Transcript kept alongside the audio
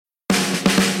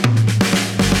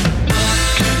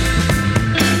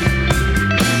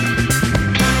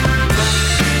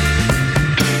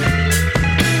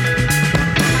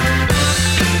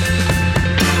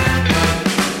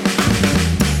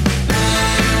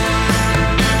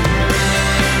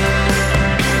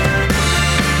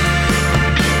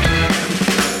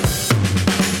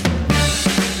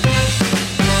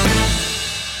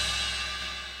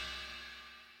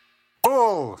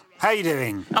How you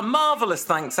doing? I'm marvellous,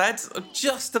 thanks, Ed.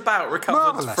 Just about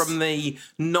recovered Marvellous. from the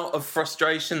knot of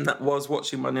frustration that was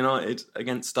watching Man United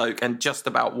against Stoke, and just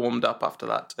about warmed up after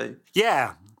that too.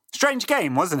 Yeah. Strange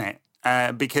game, wasn't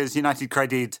it? Because United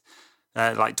created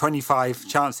like 25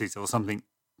 chances or something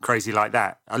crazy like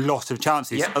that. A lot of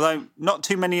chances, Yeah. although not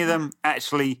too many of them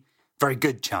actually very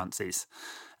good chances.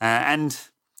 And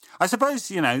I suppose,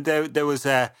 there was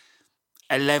a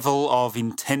level of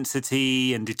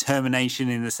intensity and determination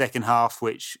in the second half,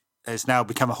 which has now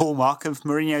become a hallmark of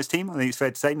Mourinho's team. I think it's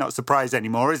fair to say, not surprised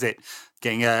anymore, is it?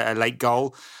 Getting a late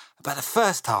goal. But the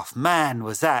first half, man,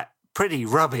 was that pretty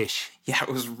rubbish. Yeah, it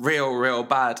was real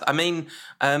bad. I mean,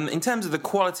 in terms of the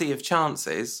quality of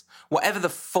chances, whatever the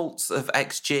faults of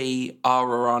XG are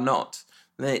or are not,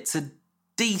 it's a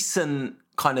decent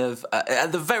kind of,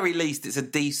 at the very least, it's a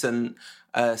decent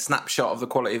snapshot of the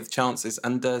quality of the chances.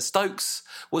 And Stokes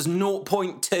was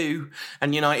 0.2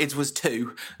 and United's was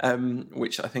 2,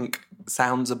 which I think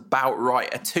sounds about right.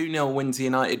 A 2-0 win to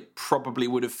United probably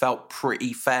would have felt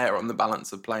pretty fair on the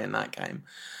balance of play in that game.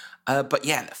 But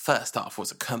yeah, the first half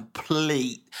was a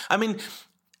complete... I mean,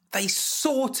 they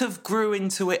sort of grew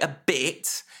into it a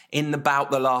bit in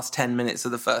about the last 10 minutes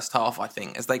of the first half, I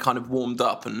think, as they kind of warmed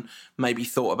up and maybe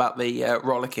thought about the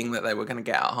rollicking that they were going to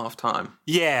get at half-time.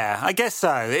 Yeah, I guess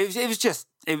so.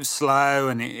 It was slow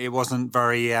and it wasn't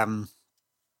very...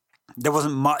 there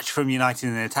wasn't much from United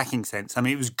in an attacking sense. I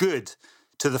mean, it was good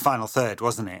to the final third,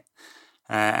 wasn't it?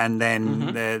 And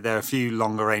then there are a few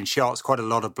longer-range shots, quite a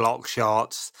lot of block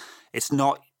shots. It's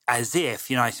not as if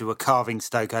United were carving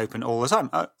Stoke open all the time.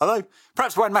 Although,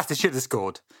 perhaps Juan Mata should have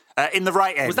scored in the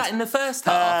right end. Was that in the first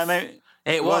half?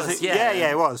 It was, yeah.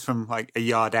 Yeah, it was, from like a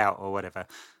yard out or whatever.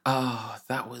 Oh,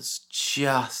 that was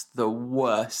just the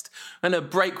worst. I'm going to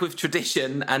break with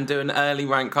tradition and do an early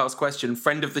Rantcast question.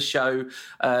 Friend of the show,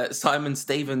 Simon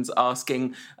Stevens,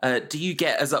 asking, do you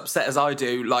get as upset as I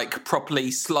do, like properly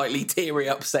slightly teary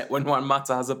upset when Juan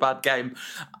Mata has a bad game?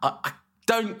 I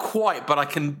don't quite, but I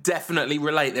can definitely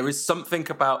relate. There is something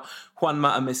about Juan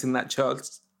Mata missing that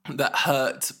chance that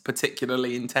hurt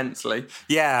particularly intensely.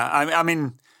 Yeah, I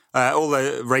mean... all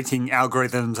the rating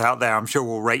algorithms out there, I'm sure,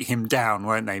 will rate him down,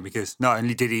 won't they? Because not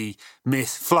only did he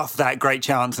fluff that great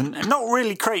chance and not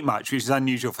really create much, which is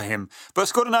unusual for him, but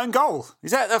scored an own goal.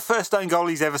 Is that the first own goal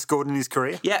he's ever scored in his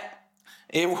career? Yeah,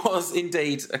 it was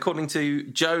indeed. According to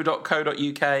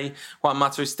joe.co.uk, Juan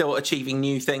Mata is still achieving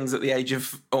new things at the age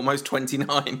of almost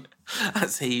 29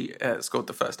 as he scored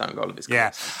the first own goal of his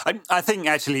career. Yeah, I think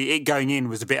actually it going in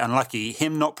was a bit unlucky.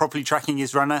 Him not properly tracking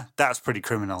his runner, that's pretty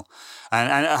criminal.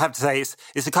 And I have to say,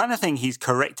 it's the kind of thing he's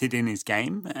corrected in his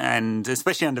game. And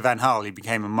especially under Van Gaal, he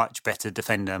became a much better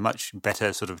defender, much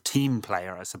better sort of team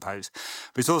player, I suppose.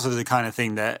 But it's also the kind of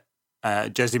thing that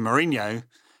Jose Mourinho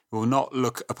will not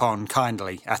look upon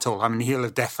kindly at all. I mean, he'll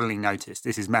have definitely noticed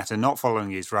this is Mata not following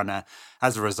his runner.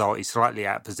 As a result, he's slightly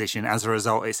out of position. As a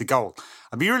result, it's a goal.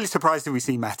 I'd be really surprised if we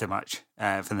see Mata much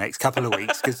for the next couple of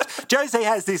weeks, because Jose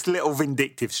has this little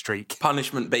vindictive streak.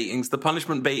 Punishment beatings. The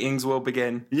punishment beatings will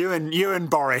begin. You and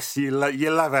Boris, you love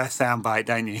a soundbite,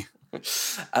 don't you?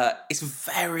 It's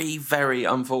very, very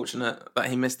unfortunate that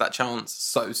he missed that chance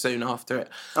so soon after it.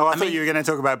 Oh, I thought you were going to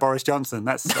talk about Boris Johnson.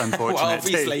 That's unfortunate. Well,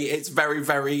 obviously, it's very,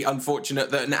 very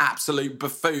unfortunate that an absolute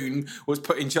buffoon was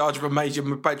put in charge of a major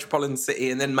metropolitan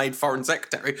city and then made foreign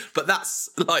secretary. But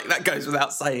that goes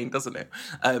without saying, doesn't it?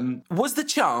 Was the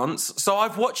chance? So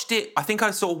I've watched it. I think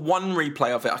I saw one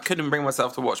replay of it. I couldn't bring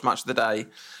myself to watch Match of the Day.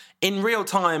 In real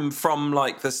time from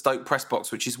like the Stoke press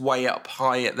box, which is way up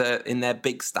high in their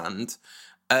big stand,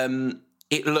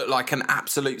 it looked like an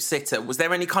absolute sitter. Was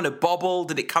there any kind of bobble?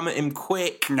 Did it come at him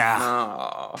quick?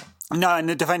 Nah. Oh. No, and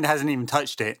the defender hasn't even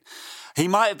touched it. He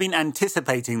might have been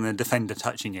anticipating the defender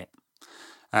touching it.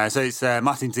 So it's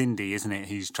Martin Zindi, isn't it,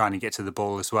 who's trying to get to the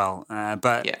ball as well.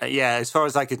 But yeah, as far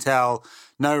as I could tell,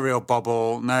 no real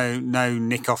bobble, no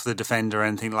nick off the defender or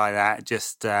anything like that.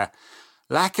 Just...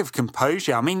 lack of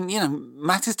composure. I mean,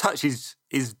 Mata's touch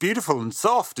is beautiful and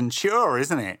soft and sure,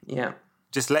 isn't it? Yeah.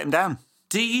 Just let him down.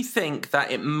 Do you think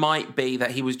that it might be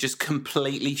that he was just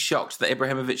completely shocked that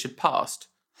Ibrahimovic had passed?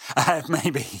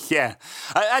 Maybe, yeah.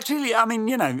 Actually, I mean,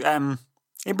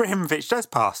 Ibrahimovic does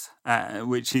pass,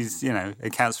 which is,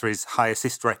 accounts for his high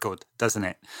assist record, doesn't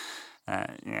it?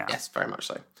 Yeah. Yes, very much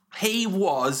so. He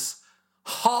was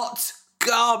hot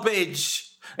garbage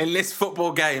in this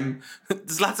football game.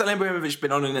 Zlatan Ibrahimovic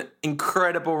been on an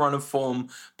incredible run of form,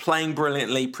 playing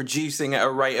brilliantly, producing at a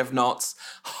rate of knots.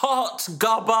 Hot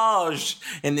garbage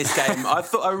in this game.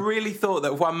 I really thought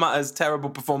that Juan Mata's terrible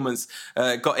performance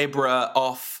got Ibra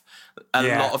off a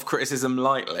lot of criticism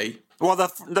lightly. Well,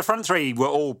 the front three were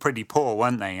all pretty poor,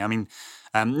 weren't they? I mean,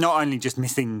 Not only just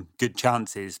missing good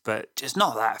chances, but just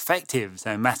not that effective.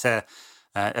 So Mata,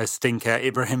 a stinker,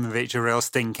 Ibrahimovic, a real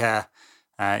stinker.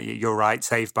 You're right,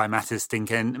 saved by Mata's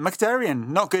stinker. And Mkhitaryan,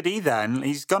 not good either, and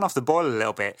he's gone off the boil a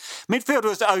little bit. Midfield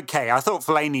was okay. I thought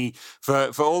Fellaini,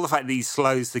 for all the fact that he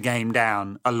slows the game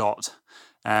down a lot,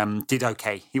 did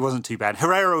okay. He wasn't too bad.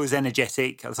 Herrera was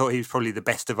energetic. I thought he was probably the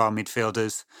best of our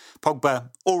midfielders. Pogba,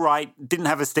 all right. Didn't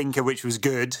have a stinker, which was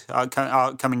good.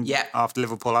 Coming after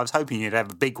Liverpool, I was hoping he'd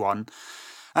have a big one.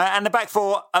 And the back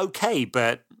four, okay,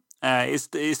 but it's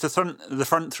the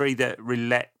front three that really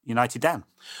let United down.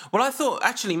 Well, I thought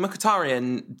actually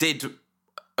Mkhitaryan did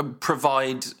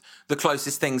provide the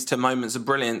closest things to moments of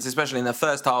brilliance, especially in the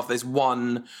first half. There's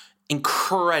one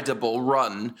incredible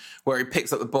run where he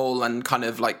picks up the ball and kind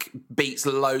of like beats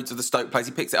loads of the Stoke players.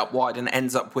 He picks it up wide and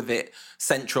ends up with it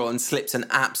central and slips an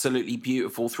absolutely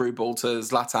beautiful through ball to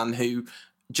Zlatan, who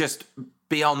just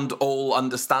beyond all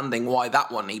understanding why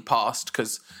that one he passed,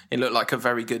 because it looked like a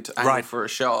very good angle for a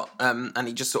shot, and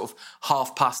he just sort of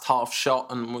half passed, half shot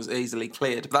and was easily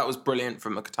cleared. But that was brilliant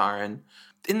from Mkhitaryan.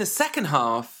 In the second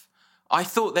half, I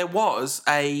thought there's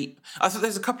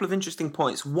a couple of interesting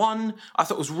points. One, I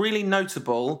thought was really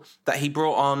notable that he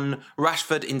brought on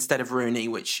Rashford instead of Rooney,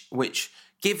 which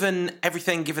given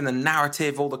everything, given the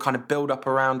narrative, all the kind of build up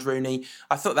around Rooney,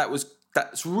 I thought that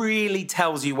really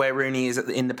tells you where Rooney is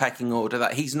in the pecking order,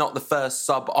 that he's not the first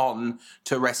sub on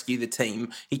to rescue the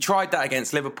team. He tried that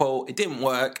against Liverpool. It didn't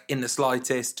work in the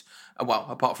slightest. Well,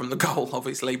 apart from the goal,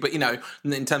 obviously. But,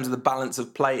 in terms of the balance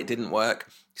of play, it didn't work.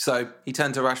 So he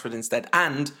turned to Rashford instead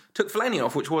and took Fellaini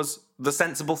off, which was the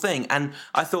sensible thing. And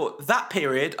I thought that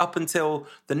period, up until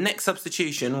the next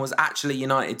substitution, was actually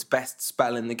United's best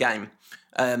spell in the game.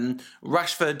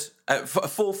 Rashford,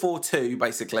 4-4-2,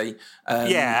 basically.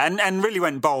 And really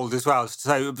went bold as well.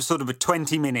 So sort of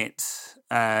 20 minutes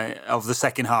of the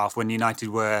second half when United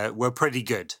were pretty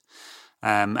good.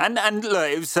 And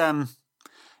look,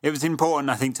 it was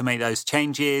important, I think, to make those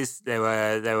changes. There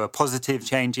were positive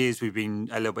changes. We've been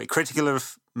a little bit critical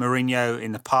of Mourinho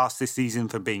in the past this season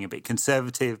for being a bit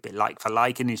conservative, a bit like for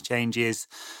like in his changes.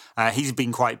 He's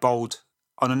been quite bold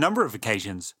on a number of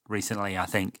occasions recently, I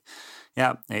think.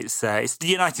 Yeah, it's the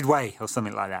United way or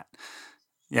something like that.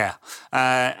 Yeah.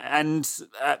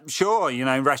 Sure,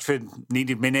 Rashford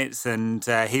needed minutes, and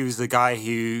he was the guy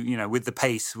who, with the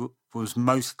pace, was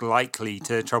most likely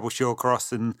to trouble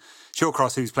Shawcross, and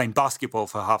Shawcross, who was playing basketball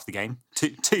for half the game,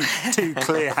 two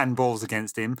clear handballs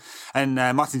against him, and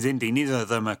Martins Indi. Neither of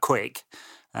them are quick.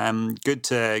 Good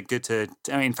to.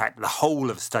 I mean, in fact, the whole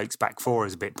of Stoke's back four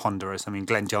is a bit ponderous. I mean,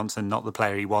 Glenn Johnson, not the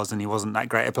player he was, and he wasn't that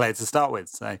great a player to start with.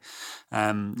 So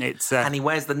it's and he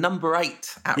wears the number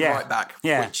 8 at right back.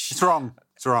 Yeah, it's wrong.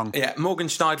 It's wrong. Yeah, Morgan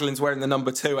Schneiderlin's wearing the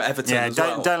number 2 at Everton. Yeah,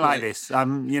 don't like this.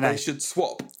 They should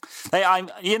swap.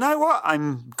 You know what?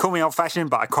 Call me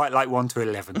old-fashioned, but I quite like 1 to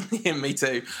 11. Yeah, me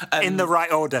too. In the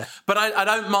right order. But I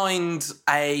don't mind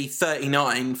a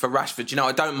 39 for Rashford.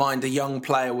 I don't mind a young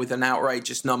player with an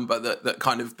outrageous number that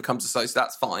kind of becomes associated.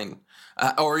 That's fine.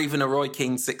 Or even a Roy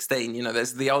Keane 16.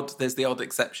 There's the odd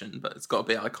exception, but it's got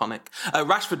to be iconic.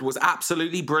 Rashford was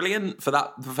absolutely brilliant for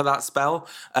that spell.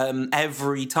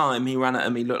 Every time he ran at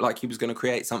him, he looked like he was going to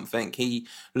create something. He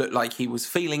looked like he was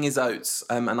feeling his oats,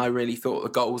 and I really thought the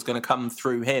goal was going to come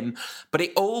through him. But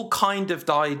it all kind of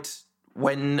died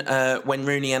when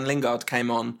Rooney and Lingard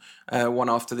came on, one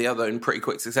after the other in pretty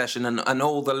quick succession, and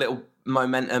all the little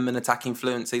momentum and attacking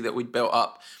fluency that we'd built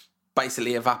up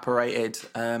basically evaporated.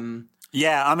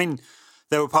 Yeah, I mean,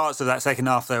 there were parts of that second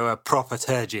half that were proper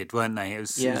turgid, weren't they? It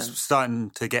was starting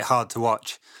to get hard to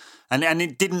watch. And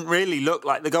it didn't really look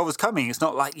like the goal was coming. It's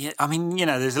not like,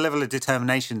 there's a level of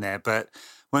determination there, but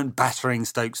weren't battering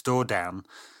Stoke's door down.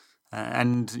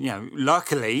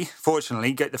 Luckily,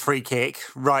 fortunately, get the free kick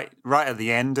right at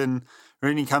the end, and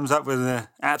Rooney comes up with an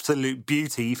absolute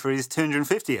beauty for his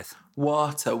 250th.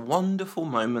 What a wonderful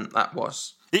moment that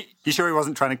was. You sure he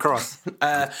wasn't trying to cross?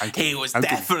 He was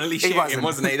definitely shooting,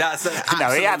 wasn't he? That's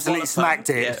no, he absolutely smacked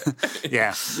it.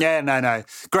 Yeah. No.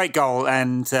 Great goal,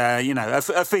 and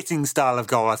a fitting style of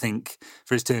goal, I think,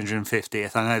 for his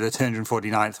 250th. I know the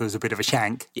 249th was a bit of a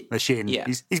shank, a shin. Yeah.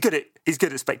 He's good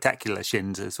at spectacular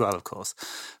shins as well, of course.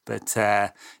 But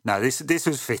no, this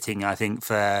was fitting, I think,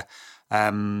 for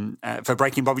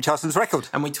breaking Bobby Charlton's record.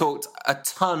 And we talked a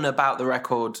ton about the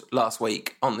record last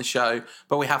week on the show,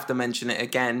 but we have to mention it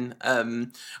again.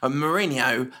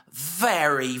 Mourinho,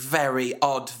 very, very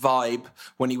odd vibe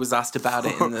when he was asked about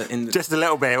it in the just a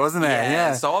little bit, wasn't it?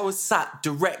 Yeah. So I was sat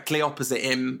directly opposite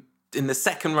him in the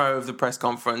second row of the press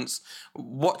conference,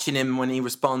 watching him when he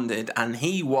responded, and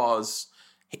he was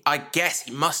I guess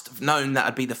he must have known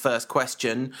that'd be the first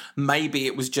question. Maybe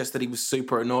it was just that he was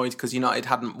super annoyed because United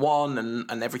hadn't won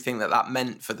and everything that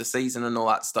meant for the season and all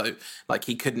that stuff. Like,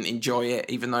 he couldn't enjoy it,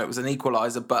 even though it was an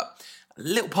equaliser. But a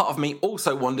little part of me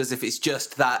also wonders if it's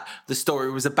just that the story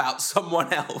was about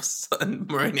someone else. And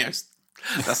Mourinho's,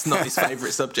 that's not his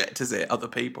favourite subject, is it? Other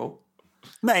people.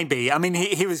 Maybe. I mean,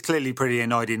 he was clearly pretty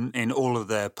annoyed in all of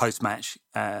the post-match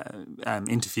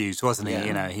interviews, wasn't he? Yeah.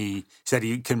 You know, he said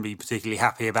he couldn't be particularly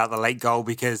happy about the late goal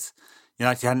because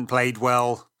United hadn't played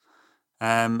well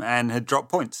and had dropped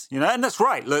points. You know, and that's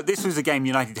right. Look, this was a game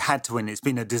United had to win. It's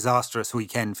been a disastrous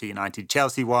weekend for United.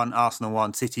 Chelsea won, Arsenal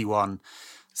won, City won.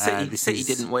 City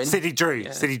didn't win. City drew.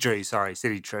 Yeah. City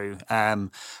drew.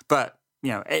 But,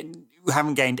 you know, we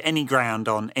haven't gained any ground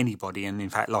on anybody and, in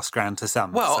fact, lost ground to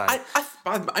some. Well, so.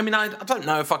 I mean, I don't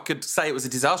know if I could say it was a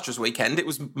disastrous weekend. It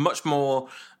was much more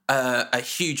a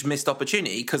huge missed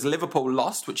opportunity because Liverpool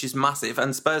lost, which is massive,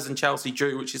 and Spurs and Chelsea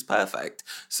drew, which is perfect.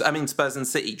 So, I mean, Spurs and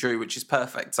City drew, which is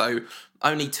perfect. So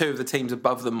only two of the teams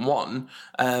above them won.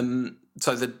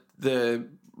 So the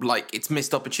it's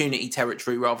missed opportunity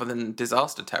territory rather than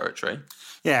disaster territory.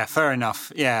 Yeah, fair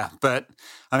enough. Yeah, but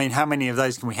I mean, how many of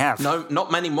those can we have? No,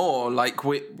 not many more. Like,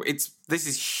 this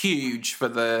is huge for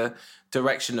the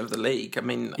direction of the league. I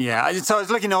mean, yeah. So I was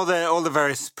looking at all the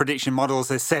various prediction models.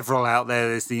 There's several out there.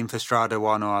 There's the Infostrada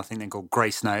one, or I think they're called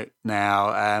Grace Note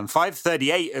now.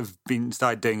 538 have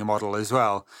started doing a model as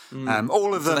well.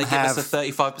 All of them they have give us a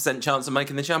 35% chance of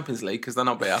making the Champions League because then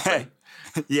I'll be happy.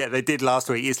 Yeah, they did last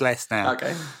week. It's less now.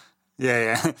 Okay.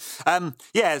 Yeah.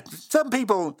 Yeah. Some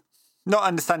people not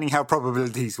understanding how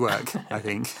probabilities work, I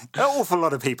think. An awful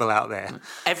lot of people out there.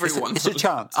 Everyone. It's a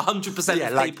chance.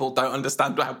 100% of people don't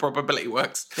understand how probability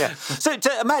works. Yeah. So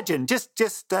to imagine,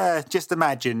 just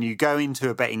imagine you go into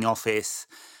a betting office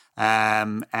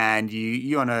and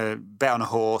you want to bet on a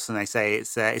horse and they say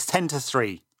it's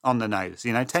 10-3 on the nose,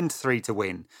 10-3 to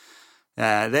win.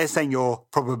 They're saying your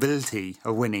probability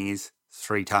of winning is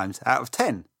 3 times out of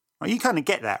 10. Well, you kind of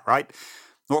get that, right?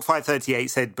 What 538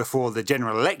 said before the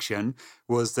general election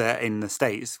was that in the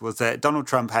States was that Donald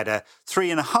Trump had a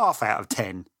 3.5 out of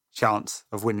 10 chance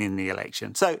of winning the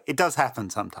election. So it does happen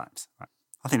sometimes. Right?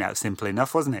 I think that was simple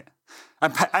enough, wasn't it?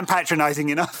 And patronising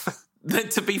enough.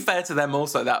 To be fair to them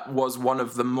also, that was one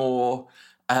of the more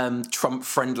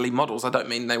Trump-friendly models. I don't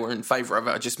mean they were in favour of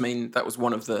it. I just mean that was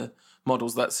one of the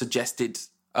models that suggested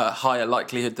a higher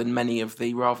likelihood than many of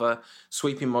the rather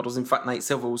sweeping models. In fact, Nate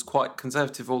Silver was quite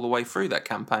conservative all the way through that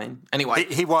campaign. Anyway,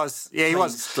 he was. Yeah, he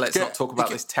was. Let's not talk about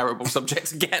this terrible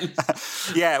subject again.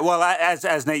 Yeah, well,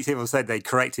 as Nate Silver said, they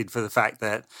corrected for the fact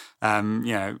that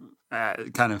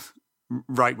kind of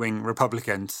right-wing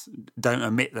Republicans don't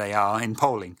admit they are in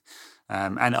polling.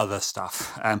 And other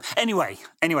stuff. Anyway,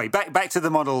 back to the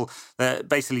model that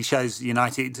basically shows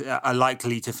United are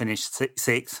likely to finish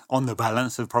sixth on the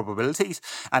balance of probabilities,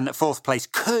 and that fourth place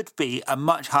could be a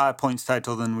much higher points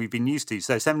total than we've been used to.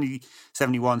 So 70,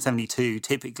 71, 72,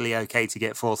 typically okay to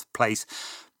get fourth place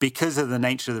because of the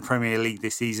nature of the Premier League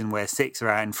this season where 6 are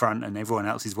out in front and everyone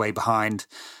else is way behind.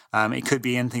 It could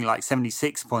be anything like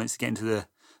 76 points to get into the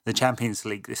Champions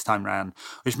League this time round,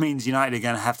 which means United are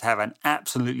going to have an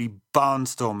absolutely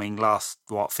barnstorming last,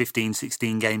 15,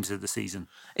 16 games of the season.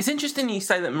 It's interesting you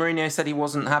say that Mourinho said he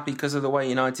wasn't happy because of the way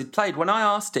United played. When I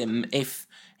asked him if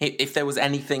there was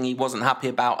anything he wasn't happy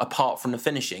about apart from the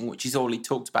finishing, which is all he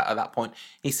talked about at that point,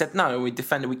 he said, no, we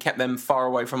defended, we kept them far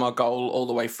away from our goal all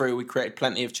the way through. We created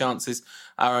plenty of chances.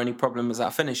 Our only problem was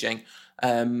our finishing.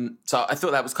 So I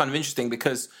thought that was kind of interesting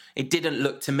because it didn't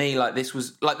look to me like this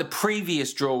was like the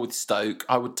previous draw with Stoke.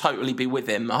 I would totally be with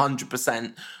him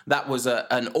 100%. That was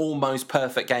an almost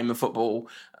perfect game of football,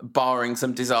 barring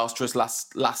some disastrous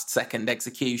last second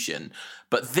execution.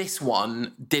 But this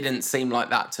one didn't seem like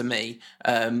that to me.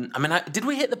 Did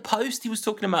we hit the post? He was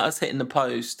talking about us hitting the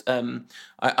post.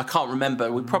 I can't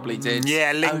remember. We probably did.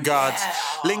 Yeah, Lingard.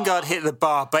 Oh, yeah. Lingard hit the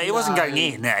bar, but it wasn't going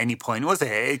in at any point, was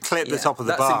it? It clipped the top of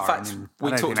the bar. In fact,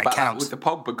 we talked about that with the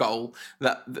Pogba goal,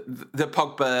 that the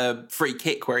Pogba free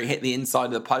kick where he hit the inside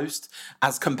of the post,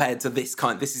 as compared to this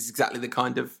kind. This is exactly the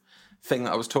kind of thing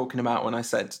that I was talking about when I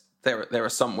said there are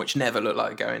some which never look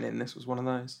like going in. This was one of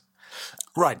those.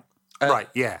 Right,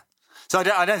 yeah. So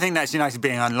I don't think that's United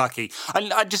being unlucky.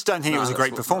 I just don't think it was a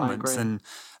great performance. And,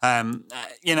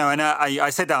 I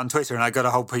said that on Twitter and I got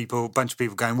a bunch of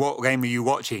people going, what game are you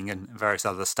watching? And various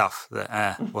other stuff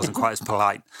that wasn't quite as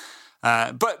polite.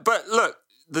 But look,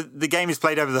 the game is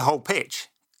played over the whole pitch.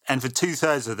 And for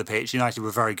 2/3 of the pitch, United were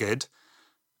very good.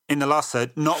 In the last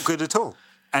third, not good at all.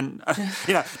 And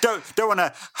don't want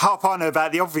to harp on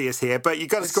about the obvious here, but you've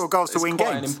got to score goals to win games. It's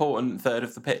quite an important third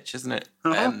of the pitch, isn't it?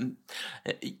 Uh-huh.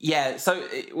 So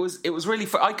it was really.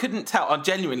 I couldn't tell. I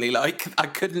genuinely I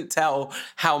couldn't tell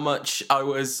how much I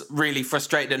was really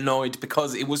frustrated, and annoyed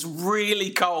because it was really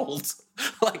cold.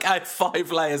 Like I had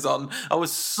 5 layers on. I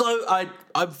was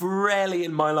I've rarely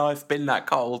in my life been that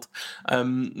cold.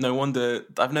 No wonder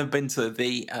I've never been to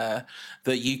the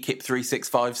UKIP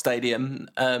 365 stadium.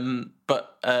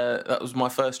 But that was my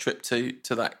first trip to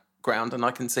that ground, and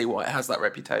I can see why it has that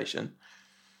reputation.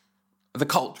 The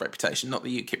cult reputation, not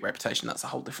the UKIP reputation. That's a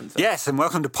whole different thing. Yes, and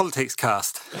welcome to Politics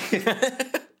Cast.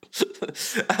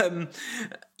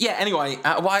 Anyway,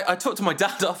 I talked to my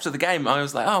dad after the game. I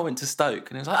was like, I went to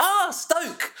Stoke. And he was like,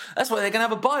 Stoke! That's why they're going to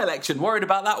have a by-election. Worried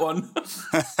about that one.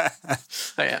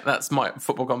 So, that's my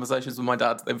football conversations with my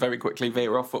dad. They very quickly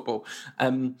veer off football.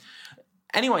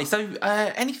 Anyway, so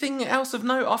anything else of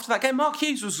note after that game? Mark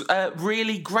Hughes was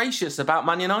really gracious about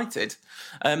Man United.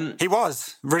 He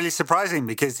was really surprising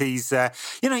because he's,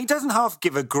 he doesn't half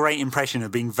give a great impression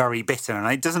of being very bitter,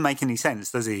 and it doesn't make any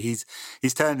sense, does he?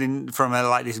 He's turned in from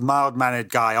this mild-mannered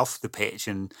guy off the pitch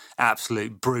and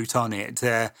absolute brute on it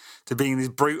to being this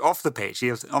brute off the pitch.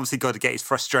 He's obviously got to get his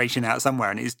frustration out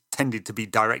somewhere, and it's tended to be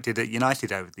directed at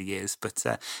United over the years. But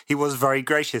he was very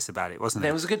gracious about it, wasn't he?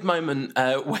 There was a good moment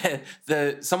where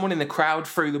someone in the crowd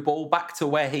threw the ball back to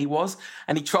where he was,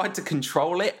 and he tried to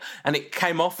control it, and it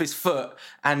came off his foot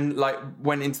and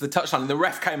went into the touchline. And the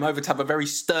ref came over to have a very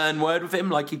stern word with him,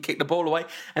 like he'd kicked the ball away,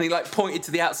 and he pointed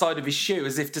to the outside of his shoe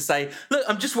as if to say, "Look,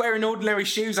 I'm just wearing ordinary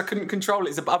shoes. I couldn't control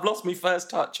it. I've lost my first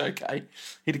touch." Okay,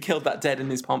 he'd have killed that dead in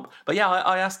his pomp. But yeah,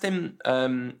 I asked him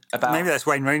about... Maybe that's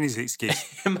Wayne Rooney's excuse.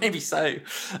 Maybe so.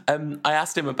 I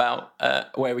asked him about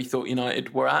where he thought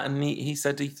United were at, and he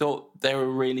said he thought they were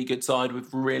a really good side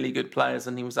with really good players,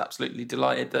 and he was absolutely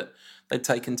delighted that they'd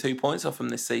taken 2 points off him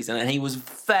this season. And he was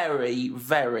very,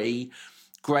 very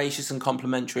gracious and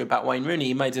complimentary about Wayne Rooney.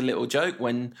 He made a little joke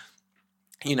when,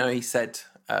 he said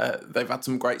they've had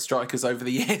some great strikers over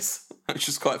the years, which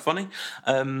was quite funny.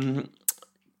 But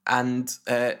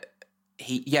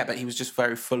he was just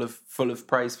very full of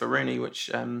praise for Rooney, which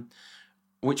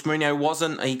Mourinho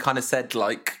wasn't. He kind of said,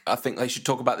 I think they should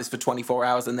talk about this for 24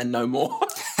 hours and then no more.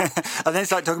 And then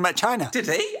it's like talking about China. Did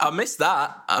he? I missed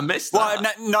that. Well,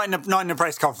 not in a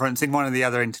press conference. In one of the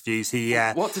other interviews,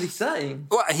 what did he say?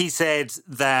 Well, he said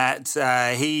that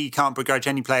he can't begrudge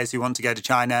any players who want to go to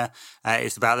China.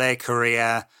 It's about their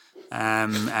career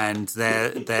and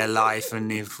their life,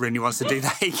 and if Rooney wants to do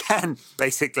that, he can,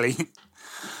 basically.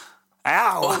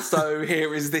 Ow! Also,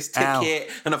 here is this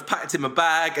ticket, and I've packed him a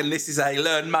bag, and this is a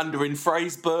Learn Mandarin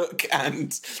phrase book,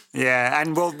 and... Yeah,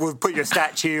 and we'll put your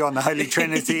statue on the Holy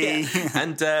Trinity.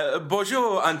 And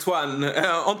bonjour, Antoine.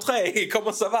 Entrez,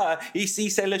 comment ça va?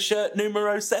 Ici, c'est le shirt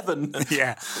numéro 7.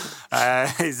 Yeah,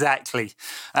 exactly.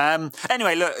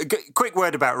 Anyway, look, quick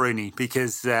word about Rooney,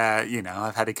 because,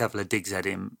 I've had a couple of digs at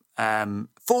him.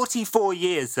 44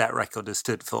 years that record has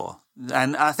stood for.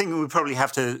 And I think we probably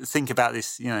have to think about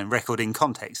this, record in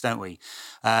context, don't we?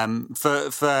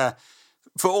 For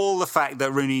all the fact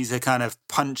that Rooney's a kind of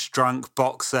punch-drunk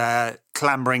boxer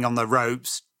clambering on the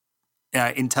ropes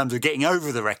in terms of getting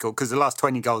over the record, because the last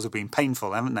 20 goals have been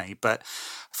painful, haven't they? But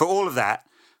for all of that,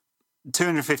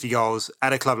 250 goals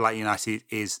at a club like United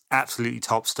is absolutely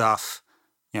top stuff.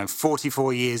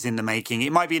 44 years in the making.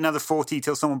 It might be another 40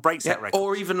 till someone breaks that record.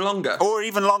 Or even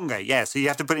longer. Yeah. So you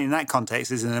have to put it in that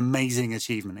context. It's an amazing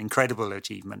achievement, incredible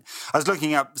achievement. I was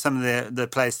looking up some of the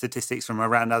player statistics from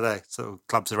around other sort of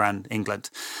clubs around England.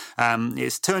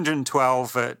 It's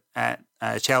 212 at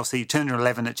Chelsea,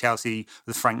 211 at Chelsea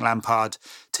with Frank Lampard,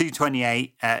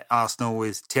 228 at Arsenal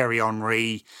with Thierry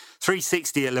Henry,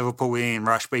 360 at Liverpool with Ian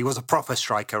Rush, but he was a proper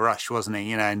striker, Rush, wasn't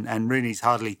he? And Rooney's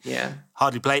hardly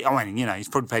played. He's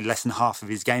probably played less than half of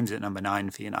his games at number 9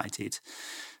 for United.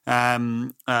 Who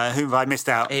have I missed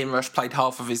out? Ian Rush played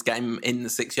half of his game in the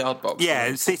 6-yard box.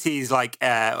 Yeah, City's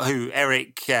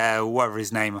Eric, whatever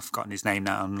his name, I've forgotten his name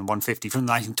now, on 150 from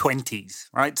the 1920s,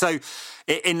 right? So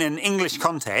in an English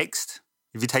context,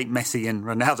 if you take Messi and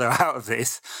Ronaldo out of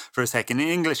this for a second, in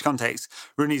English context,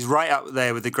 Rooney's right up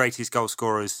there with the greatest goal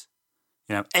scorers,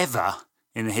 ever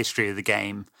in the history of the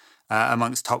game,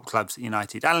 amongst top clubs at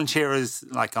United. Alan Shearer's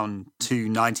on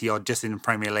 290 odd just in the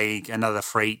Premier League, another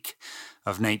freak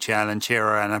of nature, Alan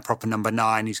Shearer, and a proper number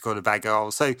 9 who scored a bag of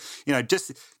goals. So,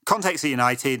 just context at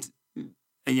United,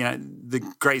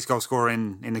 the greatest goal scorer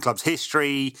in the club's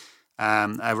history,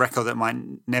 a record that might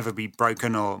never be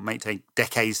broken or may take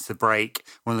decades to break,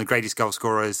 one of the greatest goal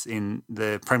scorers in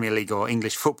the Premier League or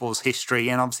English football's history,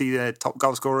 and obviously the top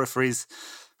goal scorer for his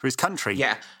country.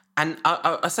 Yeah, And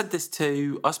I said this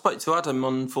I spoke to Adam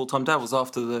on Full Time Devils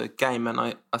after the game, and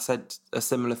I said a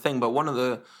similar thing. But one of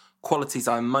the qualities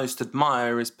I most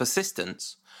admire is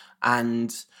persistence.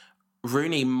 And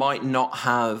Rooney might not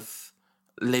have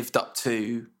lived up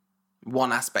to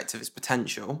one aspect of his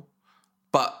potential,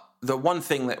 but the one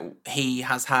thing that he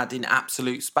has had in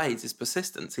absolute spades is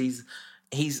persistence. I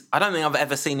don't think I've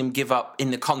ever seen him give up in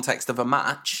the context of a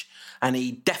match, and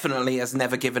he definitely has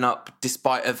never given up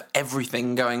despite of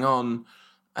everything going on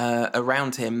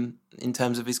around him in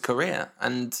terms of his career.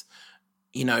 And,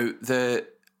 you know, the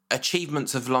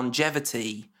achievements of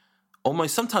longevity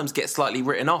almost sometimes get slightly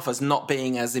written off as not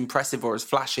being as impressive or as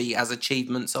flashy as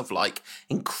achievements of like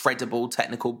incredible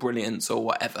technical brilliance or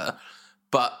whatever.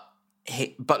 But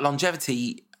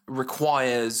longevity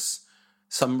requires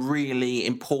some really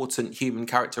important human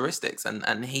characteristics,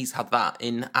 and he's had that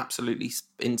in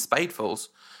spadefuls.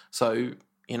 So,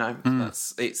 you know,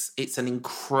 it's an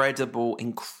incredible,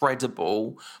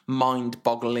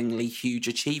 mind-bogglingly huge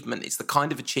achievement. It's the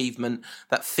kind of achievement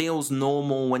that feels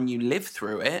normal when you live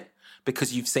through it,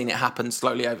 because you've seen it happen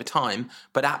slowly over time,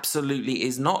 but absolutely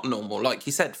is not normal. Like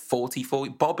you said, 40,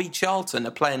 Bobby Charlton,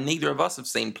 a player neither of us have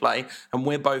seen play, and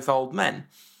we're both old men.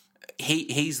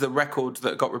 He's the record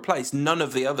that got replaced. None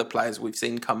of the other players we've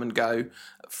seen come and go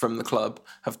from the club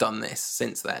have done this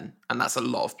since then, and that's a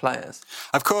lot of players.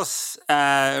 Of course,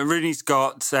 Rooney's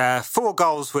got 4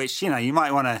 goals, which, you know, you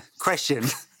might want to question.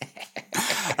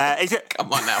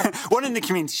 Come on now. One in the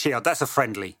Community Shield, that's a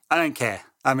friendly. I don't care.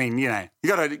 I mean, you know, you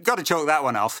got to chalk that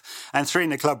one off. And 3 in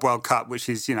the Club World Cup, which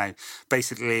is, you know,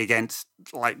 basically against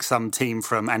like some team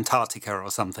from Antarctica or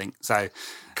something. So,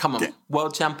 come on,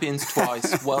 world champions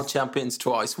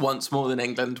twice, once more than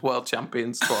England, world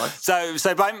champions twice. So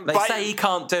they say he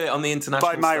can't do it on the international.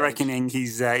 By my stage. reckoning,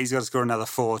 he's got to score another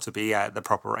 4 to be the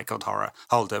proper record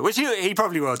holder, which he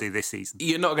probably will do this season.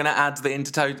 You're not going to add the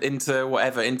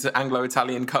into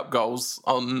Anglo-Italian Cup goals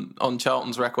on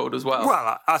Charlton's record as well.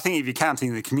 Well, I think if you're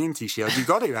counting the Community Shield, you've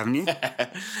got to, haven't you?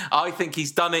 I think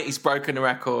he's done it. He's broken a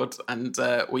record, and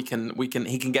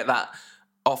he can get that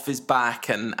off his back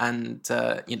and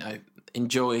you know,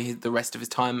 enjoy the rest of his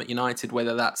time at United,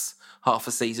 whether that's half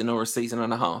a season or a season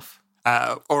and a half.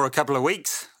 Or a couple of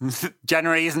weeks.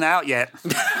 January isn't out yet.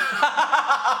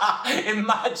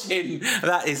 Imagine.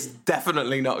 That is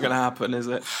definitely not going to happen, is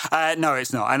it? No,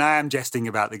 it's not. And I am jesting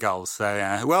about the goals.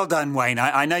 So well done, Wayne.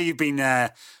 I know you've been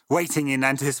waiting in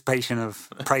anticipation of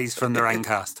praise from the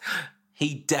Raincast.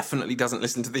 He definitely doesn't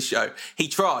listen to this show. He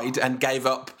tried and gave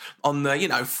up on the,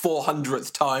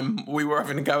 400th time we were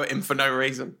having a go at him for no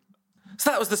reason. So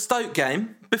that was the Stoke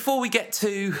game. Before we get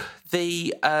to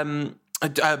the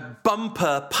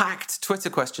bumper-packed Twitter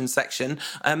question section,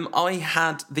 I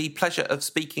had the pleasure of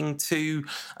speaking to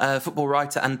football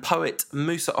writer and poet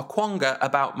Musa Okwonga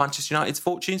about Manchester United's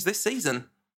fortunes this season.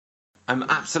 I'm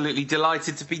absolutely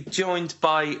delighted to be joined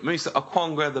by Musa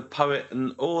Okwonga, the poet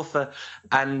and author,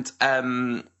 and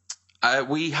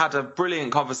we had a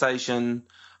brilliant conversation,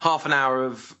 half an hour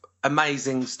of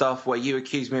amazing stuff where you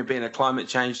accused me of being a climate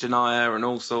change denier and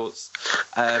all sorts.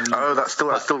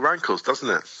 That still rankles, doesn't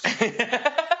it?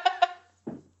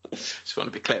 Just want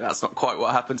to be clear, that's not quite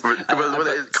what happened. It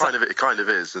kind of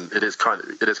is, and it is kind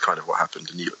of what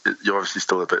happened, and you're obviously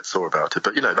still a bit sore about it.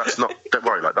 But that's not. Don't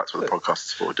worry, that's what the podcast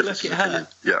is for. Look, it hurt.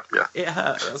 Yeah. It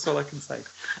hurt. That's all I can say.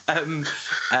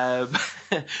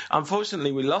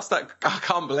 Unfortunately, we lost that. I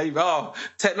can't believe.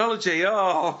 Technology.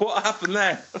 What happened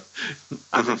there?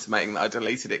 I'm intimating that I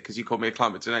deleted it because you called me a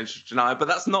climate change denier, but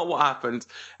that's not what happened.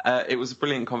 It was a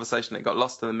brilliant conversation. It got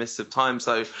lost in the mists of time,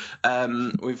 so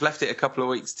we've left it a couple of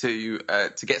weeks to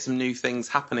get some new things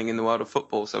happening in the world of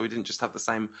football, so we didn't just have the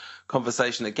same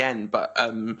conversation again. But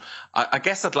I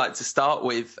guess I'd like to start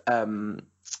with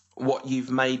what you've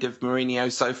made of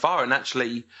Mourinho so far. And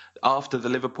actually, after the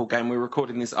Liverpool game, we're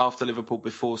recording this after Liverpool,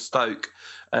 before Stoke,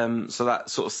 so that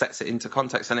sort of sets it into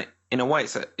context. And in a way,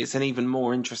 it's an even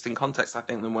more interesting context, I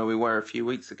think, than where we were a few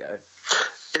weeks ago.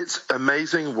 It's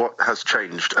amazing what has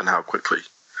changed and how quickly.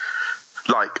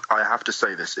 Like, I have to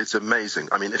say this, it's amazing.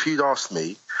 I mean, if you'd asked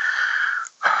me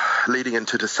leading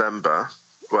into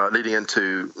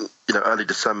early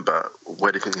December,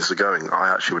 where do you think things are going?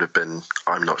 I actually would have been,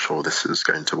 I'm not sure this is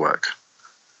going to work.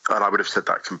 And I would have said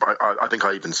that. I think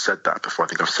I even said that before. I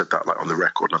think I've said that on the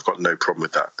record, and I've got no problem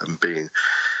with that and being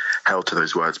held to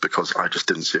those words, because I just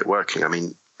didn't see it working. I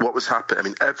mean, what was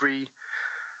happening? I mean,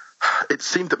 it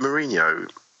seemed that Mourinho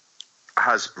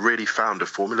has really found a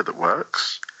formula that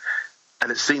works.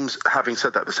 And it seems, having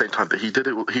said that at the same time, that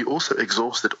he also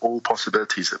exhausted all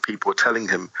possibilities that people were telling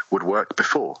him would work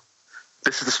before.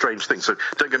 This is the strange thing. So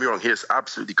don't get me wrong, he has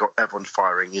absolutely got everyone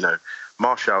firing.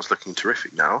 Martial's looking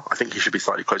terrific now. I think he should be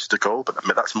slightly closer to goal, but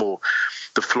that's more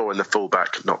the flaw in the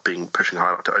fullback not pushing high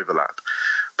enough to overlap.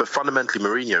 But fundamentally,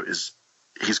 Mourinho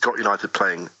he's got United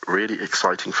playing really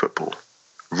exciting football.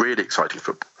 Really exciting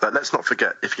football. Let's not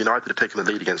forget, if United had taken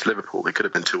the lead against Liverpool, it could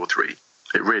have been 2 or 3.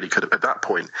 It really could have. At that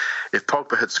point, if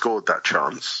Pogba had scored that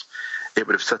chance, it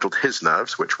would have settled his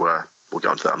nerves, which were, we'll get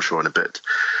onto that I'm sure in a bit,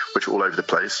 which were all over the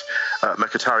place.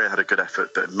 Mkhitaryan had a good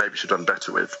effort that maybe should have done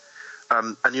better with.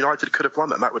 And United could have won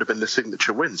that, and that would have been the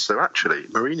signature win. So actually,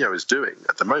 Mourinho is doing,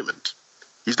 at the moment,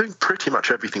 he's doing pretty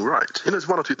much everything right. There's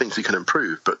 1 or 2 things he can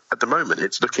improve, but at the moment,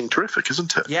 it's looking terrific,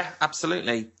 isn't it? Yeah,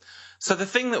 absolutely. So the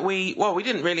thing that we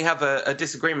didn't really have a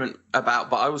disagreement about,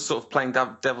 but I was sort of playing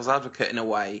devil's advocate in a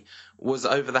way, was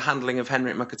over the handling of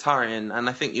Henrikh Mkhitaryan. And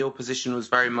I think your position was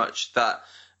very much that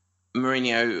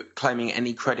Mourinho claiming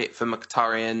any credit for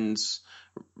Mkhitaryan's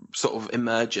sort of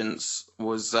emergence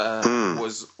was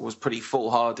pretty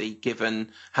foolhardy, given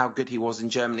how good he was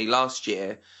in Germany last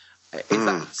year. Is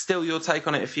that still your take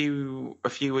on it a few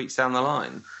weeks down the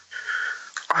line?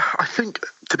 I think,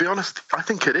 to be honest, I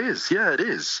think it is. Yeah, it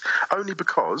is. Only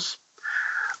because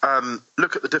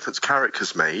look at the difference Carrick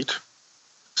has made.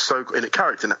 So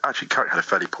Carrick had a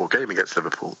fairly poor game against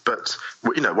Liverpool, but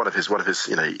one of his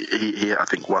he I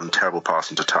think one terrible pass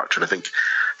into touch, and I think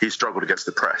he struggled against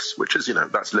the press, which is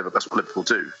that's what Liverpool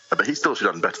do. But he still should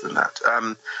have done better than that.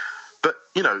 But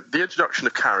the introduction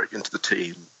of Carrick into the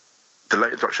team, the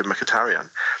late introduction of Mkhitaryan,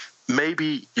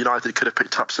 maybe United could have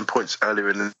picked up some points earlier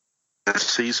in the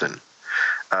season.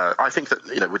 I think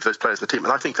that with those players in the team,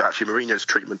 and I think that actually Mourinho's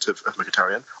treatment of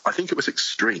Mkhitaryan, I think it was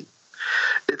extreme.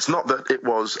 It's not that it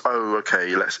was,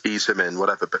 okay, let's ease him in,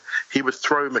 whatever, but he would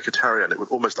throw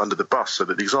Mkhitaryan almost under the bus. So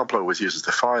that the example I always use is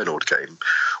the Feyenoord game,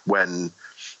 when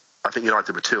I think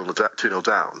United were 2-0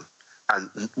 down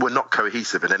and were not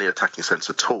cohesive in any attacking sense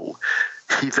at all.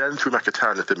 He then threw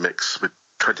Mkhitaryan into the mix with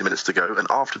 20 minutes to go, and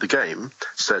after the game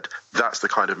said, that's the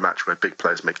kind of match where big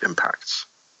players make impacts.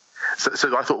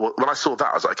 So I thought, when I saw that,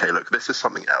 I was like, okay, look, this is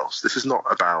something else. This is not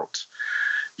about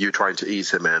you trying to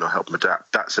ease him in or help him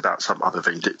adapt. That's about some other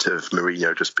vindictive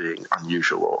Mourinho just being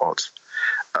unusual or odd.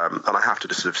 And I have to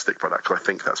just sort of stick by that, because I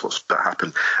think that's that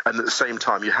happened. And at the same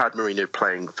time, you had Mourinho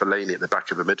playing Fellaini at the back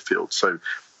of the midfield. So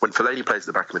when Fellaini plays at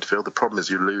the back of midfield, the problem is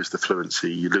you lose the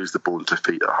fluency, you lose the ball into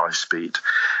feet at high speed,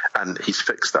 and he's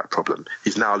fixed that problem.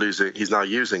 He's now using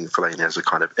Fellaini as a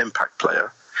kind of impact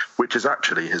player, which is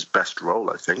actually his best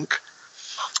role, I think.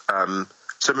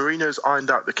 So Mourinho's ironed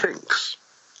out the kinks.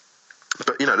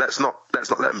 But let's not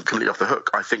let him completely off the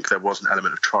hook. I think there was an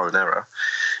element of trial and error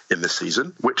in this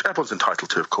season, which everyone's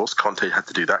entitled to, of course. Conte had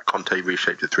to do that. Conte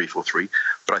reshaped the 3-4-3,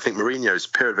 but I think Mourinho's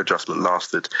period of adjustment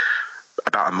lasted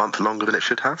about a month longer than it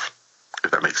should have,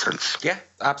 if that makes sense. Yeah,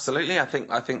 absolutely. I think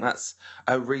that's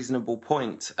a reasonable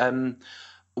point.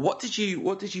 What did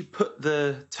you put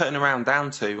the turnaround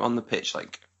down to on the pitch?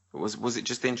 Like, was it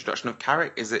just the introduction of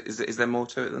Carrick? Is there more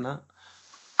to it than that?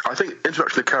 I think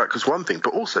introduction of Carrick was one thing,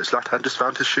 but also Zlatan just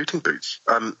found his shooting boots.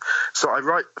 So I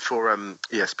write for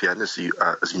ESPN,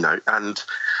 as you know, and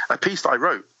a piece that I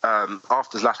wrote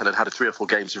after Zlatan had 3 or 4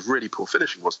 games of really poor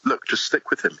finishing was, look, just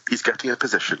stick with him. He's getting a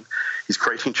position. He's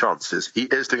creating chances. He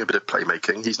is doing a bit of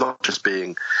playmaking. He's not just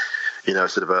being,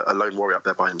 sort of a lone warrior up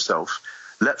there by himself.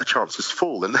 Let the chances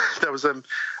fall. And there was a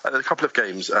couple of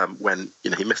games when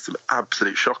he missed some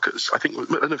absolute shockers. I don't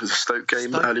know if it was a Stoke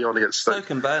game early on against Stoke. Stoke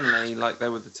and Burnley, like they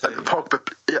were the two. And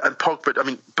Pogba. I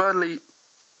mean, Burnley,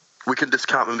 we can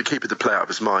discount them. We keep it to play out of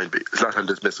his mind. But Zlatan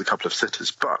does miss a couple of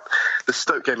sitters. But the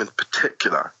Stoke game in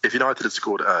particular, if United had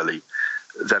scored early,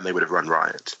 then they would have run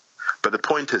riot. But the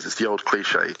point is, it's the old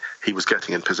cliche. He was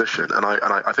getting in position, and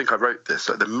I think I wrote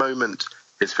this at the moment.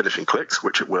 His finishing clicks,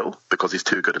 which it will, because he's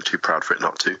too good and too proud for it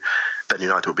not to, then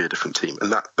United will be a different team.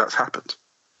 And that's happened.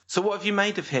 So what have you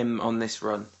made of him on this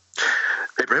run?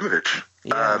 Ibrahimovic.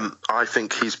 Yeah. I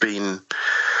think he's been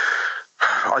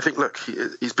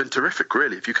terrific,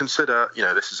 really. If you consider,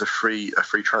 this is a free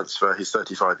transfer. He's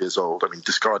 35 years old. I mean,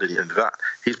 discarding into that,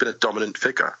 he's been a dominant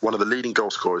figure, one of the leading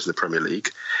goal scorers in the Premier League.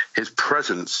 His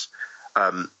presence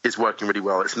is working really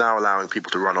well. It's now allowing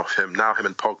people to run off him. Now him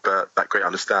and Pogba, that great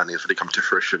understanding has really come to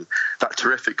fruition. That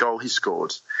terrific goal he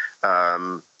scored,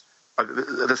 the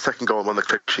second goal in one of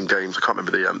the clinching games, I can't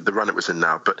remember the run it was in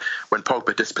now, but when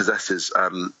Pogba dispossesses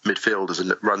midfielders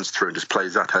and runs through and just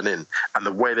plays Zlatan in, and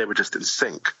the way they were just in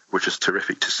sync, which is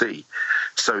terrific to see.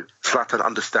 So Zlatan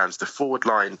understands the forward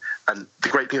line, and the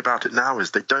great thing about it now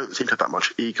is they don't seem to have that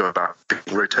much ego about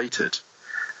being rotated,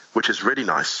 which is really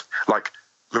nice. Like,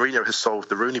 Mourinho has solved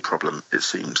the Rooney problem, it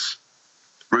seems.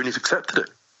 Rooney's accepted it.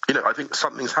 I think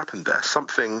something's happened there.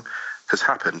 Something has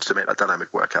happened to make that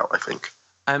dynamic work out, I think.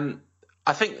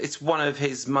 I think it's one of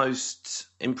his most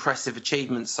impressive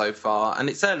achievements so far, and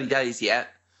it's early days yet.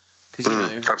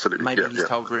 Because, absolutely. maybe he's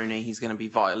told Rooney he's going to be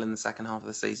vital in the second half of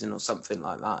the season or something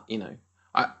like that.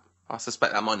 I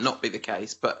suspect that might not be the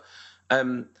case, but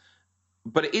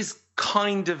it is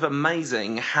kind of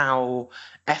amazing how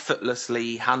effortlessly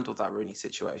he handled that Rooney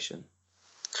situation.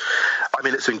 I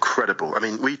mean, it's incredible. I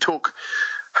mean, we talk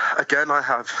again. I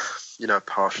have, a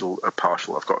partial.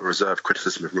 I've got a reserved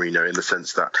criticism of Mourinho in the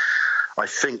sense that I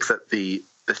think that the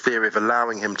theory of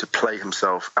allowing him to play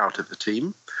himself out of the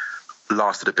team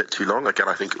lasted a bit too long. Again,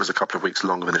 I think it was a couple of weeks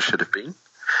longer than it should have been.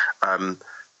 And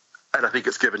I think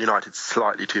it's given United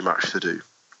slightly too much to do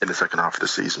in the second half of the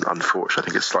season. Unfortunately, I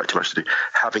think it's slightly too much to do.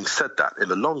 Having said that, in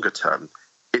the longer term,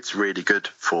 it's really good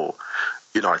for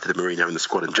United and Mourinho and the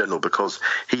squad in general, because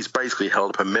he's basically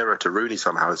held up a mirror to Rooney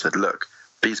somehow and said, look,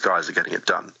 these guys are getting it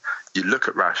done. You look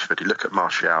at Rashford, you look at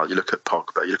Martial, you look at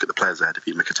Pogba, you look at the players ahead of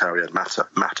you, Mkhitaryan and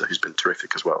Mata, who's been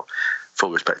terrific as well.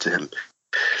 Full respect to him.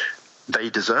 They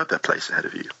deserve their place ahead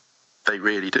of you. They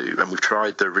really do. And we've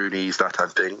tried the Rooney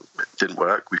Zlatan thing. It didn't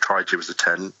work. We've tried you as a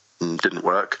 10. Didn't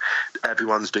work.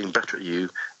 Everyone's doing better at you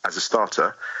as a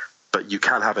starter, but you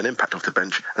can have an impact off the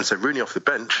bench. And so Rooney off the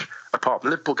bench, apart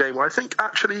from the Liverpool game, where I think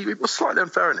actually it was slightly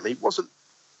unfair on him. He wasn't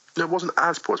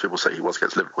as poor as people say he was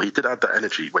against Liverpool. He did add that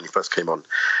energy when he first came on.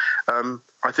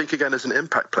 I think, again, as an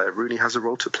impact player, Rooney has a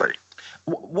role to play.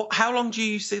 How long do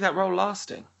you see that role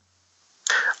lasting?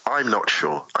 I'm not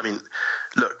sure. I mean,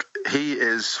 look, he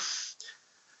is,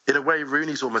 in a way,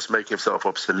 Rooney's almost making himself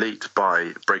obsolete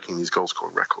by breaking these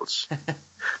goal-scoring records.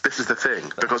 This is the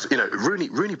thing, because,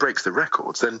 Rooney breaks the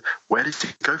records, then where does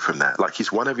he go from there? Like,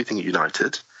 he's won everything at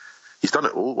United. He's done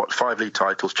it all, 5 league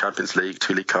titles, Champions League,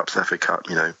 2 League Cups, FA Cup,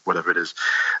 whatever it is.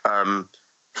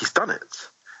 He's done it.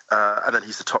 And then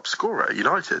he's the top scorer at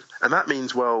United. And that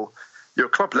means, well, you're a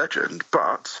club legend,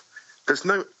 but there's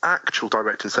no actual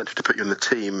direct incentive to put you in the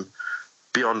team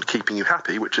beyond keeping you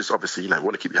happy, which is obviously,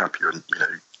 want to keep you happy, and,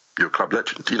 you're a club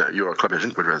legend. You're a club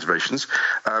legend with reservations.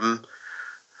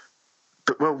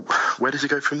 But, well, where does he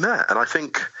go from there? And I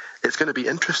think it's going to be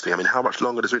interesting. I mean, how much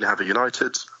longer does Rooney have at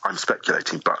United? I'm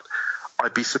speculating, but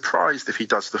I'd be surprised if he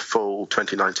does the full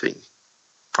 2019.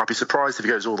 I'd be surprised if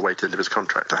he goes all the way to the end of his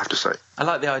contract, I have to say. I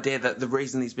like the idea that the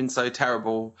reason he's been so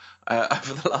terrible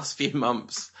over the last few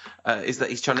months is that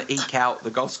he's trying to eke out the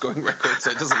goal-scoring record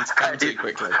so it doesn't come too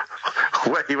quickly.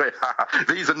 Wait.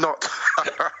 These are not...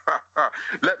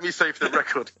 Let me say for the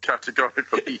record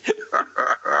categorically.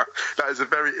 That is a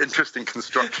very interesting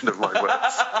construction of my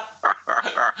words.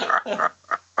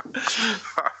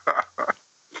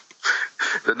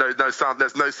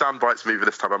 There's no sound bites for me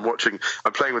this time.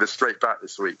 I'm playing with a straight bat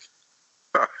this week.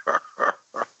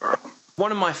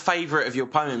 One of my favourite of your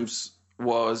poems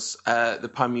was the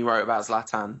poem you wrote about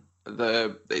Zlatan.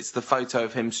 It's the photo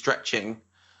of him stretching.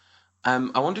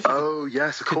 I wonder if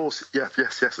yes, of course.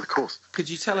 Yes, of course. Could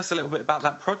you tell us a little bit about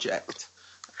that project?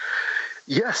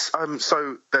 Yes.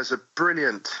 So there's a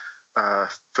brilliant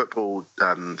football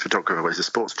photographer, he's a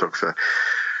sports photographer,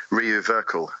 Ryu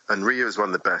Verkel, and Ryu is one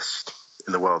of the best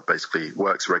in the world, basically,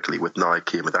 works regularly with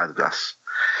Nike and with Adidas.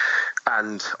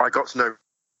 And I got to know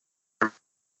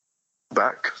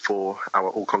back for our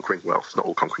all-conquering, well, not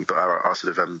all-conquering, but our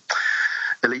sort of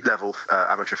elite-level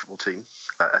amateur football team,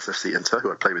 SFC Inter,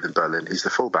 who I play with in Berlin. He's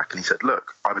the fullback, and he said,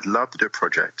 look, I would love to do a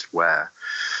project where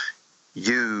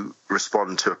you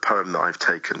respond to a poem that I've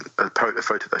taken, a photo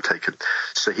that I've taken.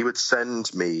 So he would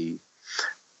send me,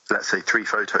 let's say, 3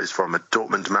 photos from a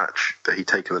Dortmund match that he'd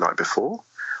taken the night before.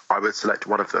 I would select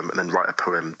one of them and then write a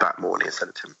poem that morning and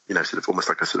send it to him, sort of almost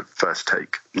like a sort of first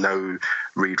take. No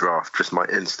redraft, just my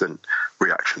instant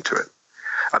reaction to it.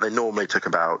 And they normally took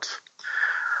about,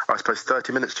 I suppose,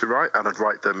 30 minutes to write, and I'd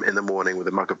write them in the morning with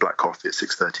a mug of black coffee at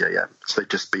 6:30 a.m. So they'd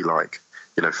just be like,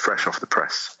 fresh off the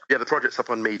press. Yeah, the project's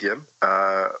up on Medium.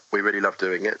 We really love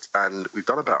doing it. And we've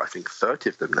done about, I think,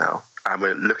 30 of them now. And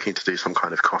we're looking to do some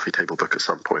kind of coffee table book at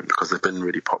some point because they've been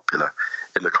really popular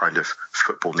in the kind of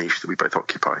football niche that we both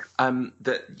occupy.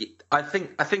 I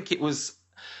think it was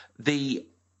the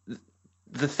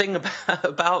thing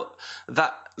about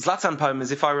that Zlatan poem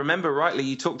is, if I remember rightly,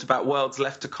 you talked about worlds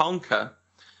left to conquer.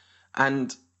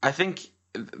 And I think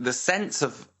the sense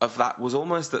of that was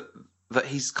almost that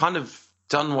he's kind of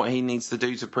done what he needs to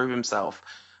do to prove himself.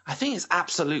 I think it's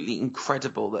absolutely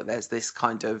incredible that there's this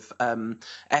kind of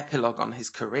epilogue on his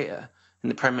career in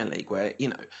the Premier League where,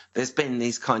 there's been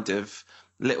these kind of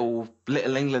little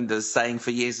Englanders saying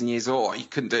for years and years, "Oh, you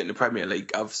couldn't do it in the Premier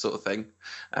League," of sort of thing.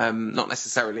 Not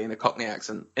necessarily in a Cockney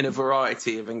accent, in a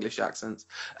variety of English accents.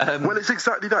 Well, it's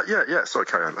exactly that. Yeah. Sorry,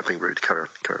 carry on. I'm being rude. Carry on,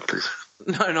 please.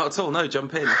 No, not at all. No,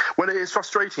 jump in. Well, it is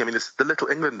frustrating. I mean, the Little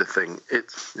Englander thing,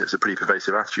 it's a pretty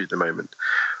pervasive attitude at the moment.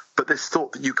 But this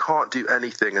thought that you can't do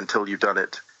anything until you've done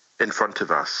it in front of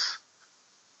us.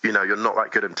 You know, you're not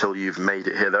that good until you've made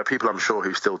it here. There are people, I'm sure,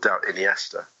 who still doubt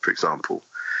Iniesta, for example.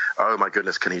 Oh, my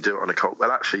goodness, can he do it on a cold...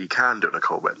 Well, actually, he can do it on a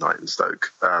cold, wet night in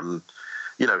Stoke.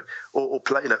 You know, or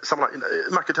play, someone like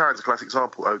Mkhitaryan's a classic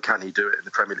example. Oh, can he do it in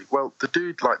the Premier League? Well, the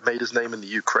dude made his name in the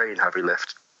Ukraine, having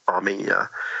left Armenia,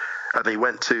 and he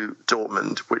went to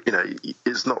Dortmund. You know,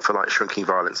 it's not for shrinking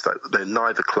violence.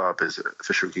 Neither club is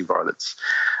for shrinking violence.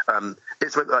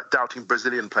 It's like doubting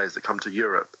Brazilian players that come to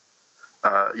Europe.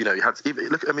 You know, look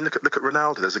at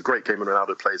Ronaldo. There's a great game when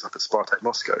Ronaldo plays up at Spartak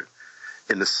Moscow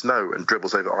in the snow and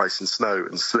dribbles over ice and snow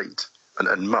and sleet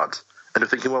and mud. And you're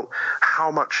thinking, well, how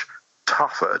much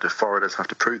tougher do foreigners have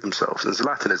to prove themselves? And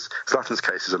Zlatan's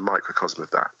case is a microcosm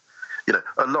of that. You know,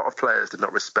 a lot of players did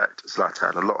not respect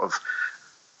Zlatan. A lot of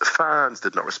fans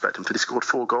did not respect him until he scored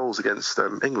 4 goals against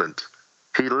England.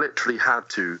 He literally had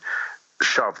to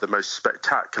shove the most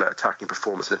spectacular attacking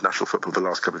performance in international football the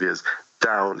last couple of years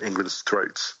down England's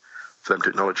throats for them to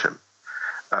acknowledge him.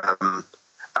 And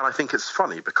I think it's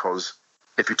funny because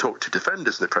if you talk to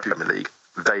defenders in the Premier League,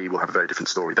 they will have a very different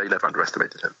story. They never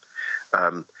underestimated him.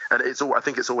 And I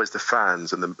think it's always the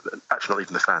fans, actually not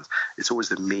even the fans, it's always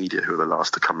the media who are the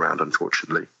last to come round,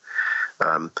 unfortunately.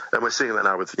 And we're seeing that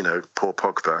now with, poor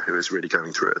Pogba, who is really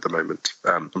going through it at the moment.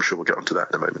 I'm sure we'll get onto that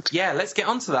in a moment. Yeah, let's get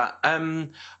onto that.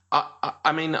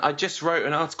 I mean, I just wrote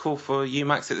an article for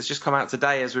UMax that's just come out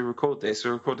today as we record this.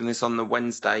 We're recording this on the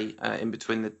Wednesday in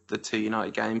between the 2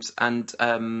 United games. And,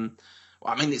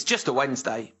 I mean, it's just a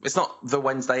Wednesday. It's not the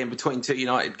Wednesday in between 2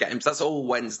 United games. That's all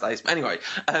Wednesdays. Anyway,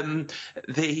 I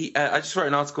just wrote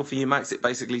an article for UMax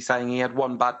basically saying he had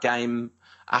one bad game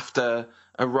after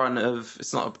a run of,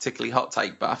 it's not a particularly hot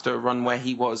take, but after a run where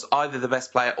he was either the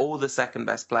best player or the second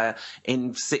best player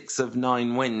in 6 of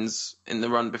 9 wins in the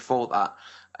run before that.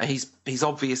 He's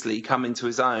obviously come into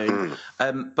his own.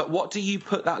 But what do you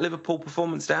put that Liverpool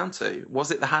performance down to? Was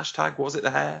it the hashtag? Was it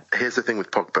the hair? Here's the thing with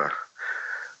Pogba.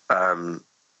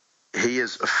 He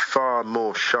is a far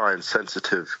more shy and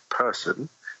sensitive person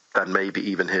than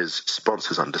maybe even his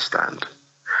sponsors understand.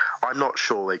 I'm not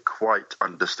sure they quite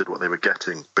understood what they were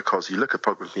getting, because you look at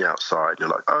Pogba from the outside and you're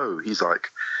like, oh, he's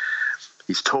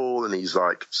tall and he's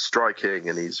striking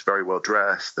and he's very well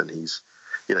dressed and he's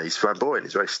flamboyant,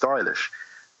 he's very stylish.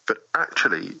 But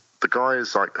actually, the guy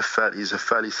is he's a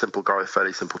fairly simple guy with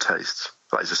fairly simple tastes.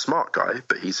 He's a smart guy,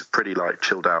 but he's a pretty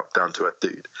chilled out, down to earth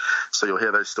dude. So you'll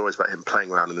hear those stories about him playing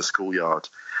around in the schoolyard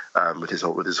with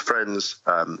his friends,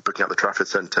 booking out the Trafford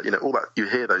Centre, all that. You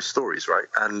hear those stories, right?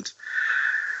 And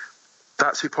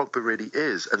that's who Pogba really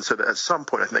is. And so that at some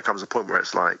point, I think there comes a point where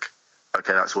it's like,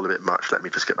 okay, that's all a bit much. Let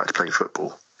me just get back to playing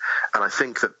football. And I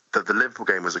think that the Liverpool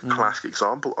game was a classic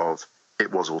example of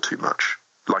it was all too much.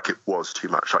 It was too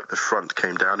much. The front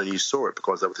came down and you saw it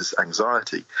because there was this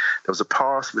anxiety. There was a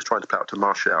pass he was trying to play out to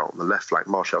Martial on the left flank.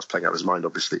 Martial's playing out of his mind,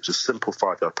 obviously. It was a simple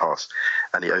 5-yard pass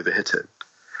and he overhit it.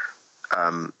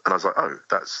 And I was like, oh,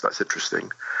 that's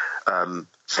interesting.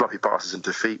 Sloppy passes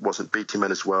into feet, wasn't beating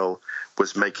men as well,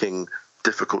 was making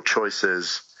difficult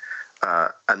choices.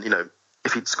 And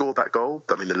if he'd scored that goal,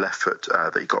 the left foot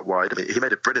that he got wide, he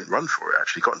made a brilliant run for it,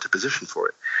 actually, got into position for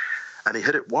it. And he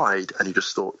hit it wide and you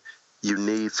just thought, you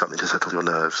need something to settle your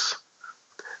nerves.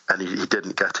 And he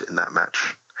didn't get it in that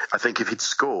match. I think if he'd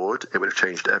scored, it would have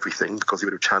changed everything, because he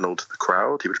would have channeled the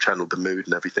crowd, he would have channeled the mood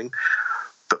and everything.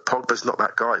 But Pogba's not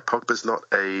that guy. He's not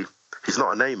a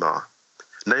Neymar.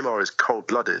 Neymar is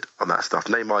cold-blooded on that stuff.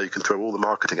 Neymar, you can throw all the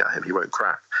marketing at him, he won't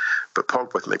crack. But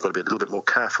Pogba, I think they've got to be a little bit more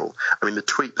careful. The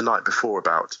tweet the night before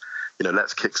about,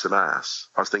 let's kick some ass.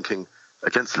 I was thinking,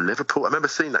 against Liverpool? I remember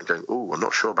seeing that and going, oh, I'm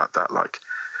not sure about that.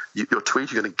 Your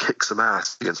tweet, you're going to kick some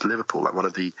ass against Liverpool, one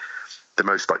of the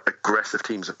most aggressive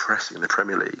teams of pressing in the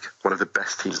Premier League, one of the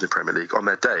best teams in the Premier League. On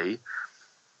their day,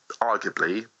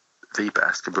 arguably the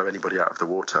best, can blow anybody out of the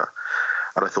water.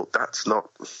 And I thought, that's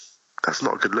not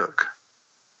a good look.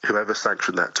 Whoever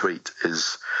sanctioned that tweet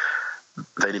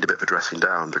they need a bit of a dressing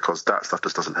down, because that stuff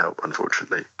just doesn't help,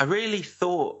 unfortunately. I'm really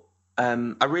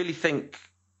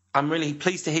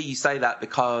pleased to hear you say that,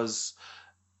 because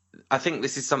I think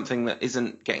this is something that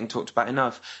isn't getting talked about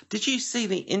enough. Did you see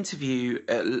the interview?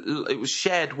 It was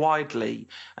shared widely.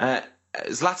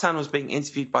 Zlatan was being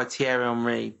interviewed by Thierry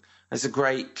Henry. It's a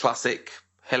great classic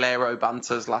Hilero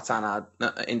Banter Zlatan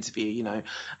interview,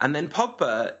 and then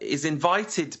Pogba is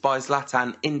invited by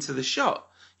Zlatan into the shot.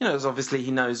 As obviously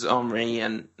he knows Henry,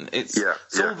 and it's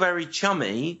all very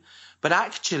chummy. But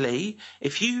actually,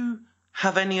 if you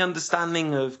have any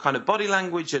understanding of kind of body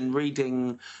language and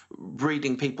reading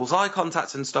people's eye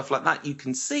contact and stuff like that, you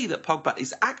can see that Pogba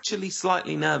is actually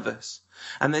slightly nervous.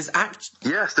 And there's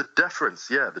yes, the deference.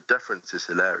 Yeah, the deference is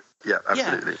hilarious. Yeah,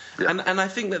 absolutely. Yeah. And I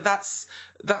think that's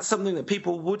something that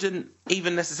people wouldn't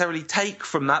even necessarily take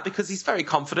from that, because he's very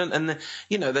confident, and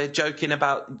they're joking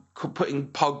about putting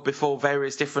Pog before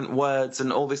various different words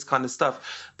and all this kind of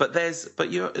stuff. But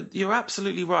you're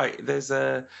absolutely right. There's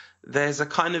a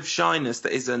kind of shyness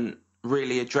that isn't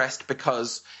really addressed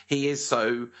because he is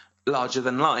so larger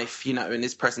than life, in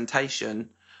his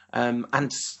presentation,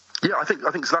 and. Yeah, I think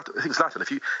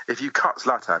Zlatan. If you cut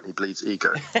Zlatan, he bleeds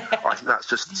ego. I think that's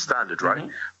just standard, right?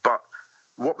 Mm-hmm. But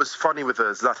what was funny with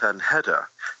the Zlatan header,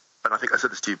 and I think I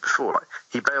said this to you before, like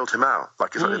he bailed him out,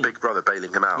 like it's like a big brother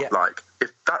bailing him out. Yeah. Like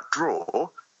if that draw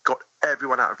got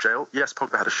everyone out of jail, yes,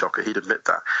 Pogba had a shocker, he'd admit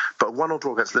that. But a 1-1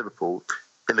 draw against Liverpool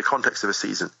in the context of a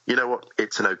season, you know what?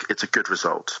 It's a good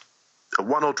result. A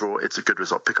 1-1 draw, it's a good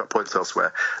result. Pick up points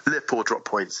elsewhere. Liverpool drop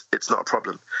points, it's not a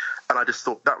problem. And I just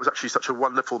thought that was actually such a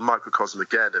wonderful microcosm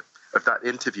again of that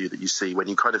interview that you see when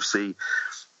you kind of see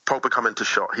Pogba come into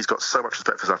shot. He's got so much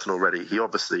respect for Zlatan already.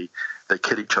 They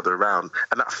kid each other around.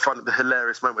 And the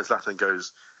hilarious moment when Zlatan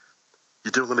goes,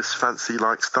 "You're doing all this fancy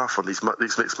stuff on these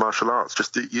mixed martial arts.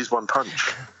 Just use one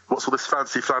punch. What's all this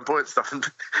fancy flamboyant stuff?" And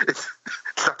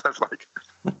Zlatan's like,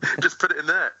 "Just put it in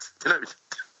there.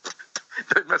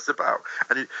 Don't mess about."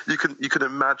 And you can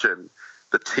imagine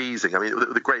the teasing. I mean,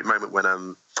 the great moment when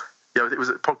it was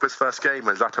at Pogba's first game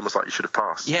when Zlatan was like, "You should have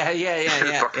passed." Yeah. It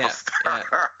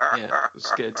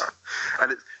was good.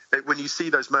 And when you see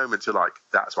those moments, you're like,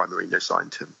 "That's why Mourinho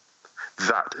signed him.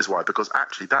 That is why." Because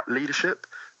actually, that leadership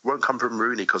won't come from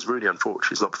Rooney, because Rooney,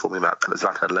 unfortunately, is not performing at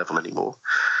Zlatan level anymore.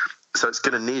 So it's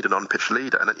going to need an on-pitch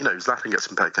leader. And, Zlatan gets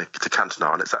compared to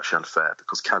Cantona, and it's actually unfair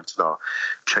because Cantona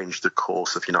changed the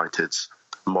course of United's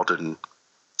modern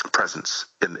presence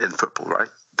in football, right?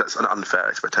 That's an unfair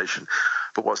expectation.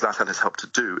 But what Zlatan has helped to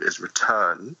do is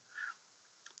return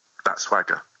that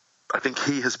swagger. I think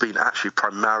he has been actually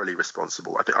primarily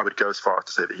responsible. I think I would go as far as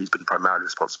to say that he's been primarily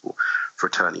responsible for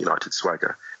returning United's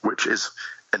swagger, which is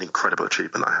an incredible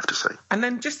achievement, I have to say. And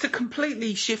then just to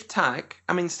completely shift tack,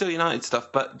 I mean, still United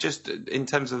stuff, but just in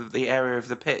terms of the area of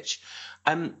the pitch,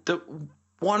 it's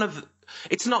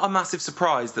not a massive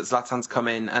surprise that Zlatan's come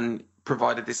in and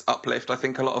provided this uplift. I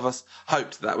think a lot of us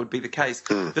hoped that would be the case.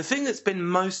 The thing that's been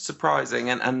most surprising,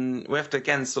 and we have to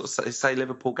again sort of say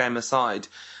Liverpool game aside,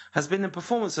 has been the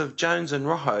performance of Jones and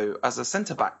Rojo as a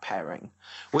centre-back pairing,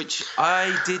 which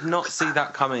I did not see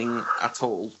that coming at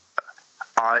all.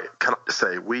 I cannot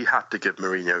say we have to give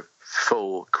Mourinho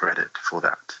full credit for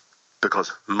that,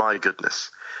 because my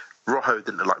goodness, Rojo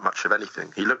didn't look like much of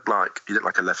anything. He looked like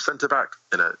a left centre back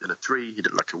in a three. He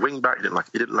didn't like a wing back. He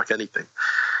didn't like anything.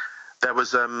 There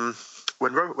was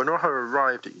when Rojo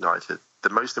arrived at United, the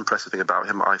most impressive thing about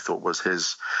him, I thought, was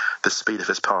the speed of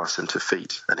his pass into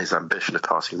feet and his ambition of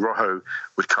passing. Rojo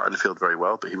would cut in the field very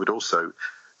well, but he would also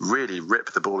really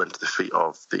rip the ball into the feet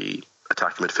of the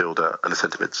attacking midfielder and the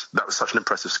centre mids. That was such an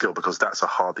impressive skill, because that's a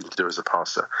hard thing to do as a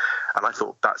passer. And I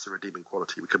thought that's a redeeming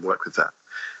quality. We can work with that.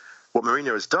 What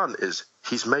Mourinho has done is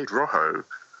he's made Rojo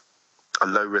a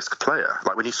low-risk player.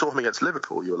 Like when you saw him against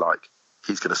Liverpool, you were like,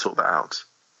 he's going to sort that out.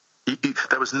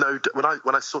 There was no...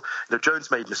 When I saw... Jones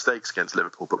made mistakes against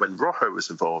Liverpool, but when Rojo was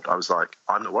involved, I was like,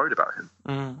 I'm not worried about him.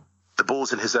 Mm. The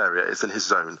ball's in his area, it's in his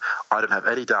zone. I don't have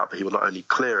any doubt that he will not only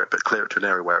clear it, but clear it to an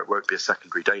area where it won't be a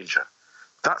secondary danger.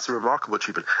 That's a remarkable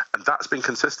achievement, and that's been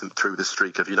consistent through the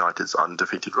streak of United's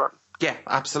undefeated run. Yeah,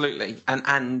 absolutely,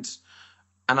 and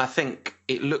I think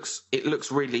it looks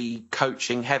really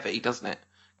coaching heavy, doesn't it?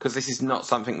 Because this is not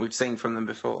something we've seen from them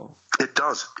before. It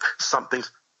does. Something's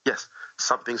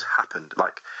happened.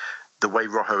 Like the way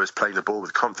Rojo is playing the ball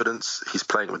with confidence, he's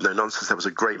playing it with no nonsense. There was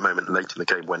a great moment late in the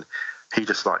game when he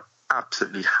just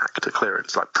absolutely hacked a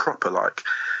clearance, proper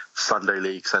Sunday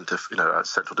League central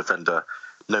defender.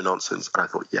 No nonsense. And I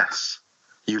thought, yes,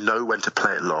 you know when to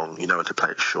play it long, you know when to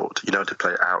play it short, you know when to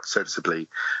play it out sensibly,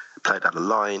 play it down the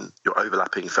line. You're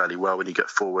overlapping fairly well when you get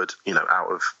forward,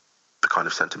 out of the kind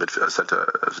of centre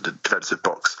defensive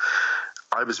box.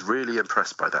 I was really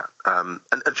impressed by that. And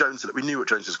Jones, we knew what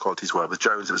Jones's qualities were. With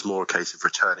Jones, it was more a case of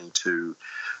returning to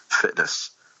fitness.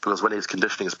 because when his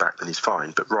conditioning is back, then he's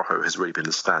fine. But Rojo has really been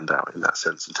the standout in that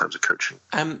sense in terms of coaching.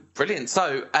 Brilliant.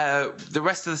 So the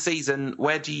rest of the season,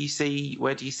 where do you see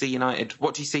United?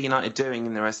 What do you see United doing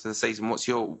in the rest of the season? What's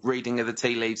your reading of the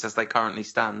tea leaves as they currently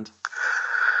stand?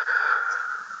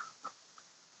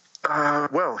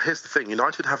 Well, here's the thing: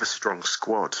 United have a strong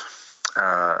squad.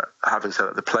 Having said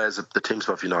that, the teams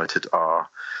above United are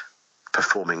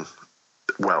performing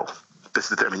well. This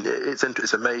is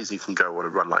it's amazing you can go on a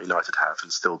run like United have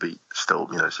and still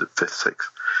fifth, sixth.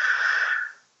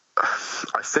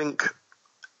 I think,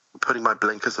 putting my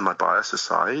blinkers and my bias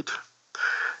aside,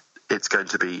 it's going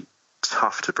to be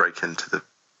tough to break into the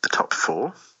top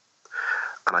four,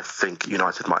 and I think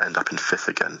United might end up in fifth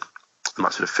again.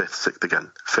 Might sort of fifth, sixth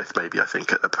again, fifth maybe. I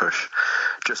think at a push,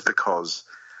 just because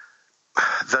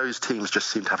those teams just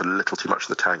seem to have a little too much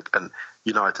in the tank, and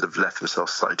United have left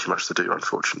themselves slightly too much to do,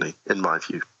 unfortunately, in my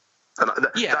view. And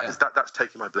that's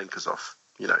taking my blinkers off.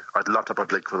 I'd love to have my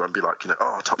blinkers on and be like,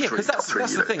 top three, because top three.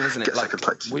 That's the thing, isn't it? Like,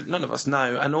 none of us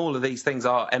know, and all of these things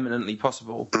are eminently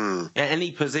possible.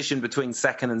 Any position between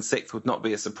second and sixth would not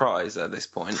be a surprise at this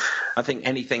point. I think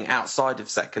anything outside of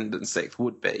second and sixth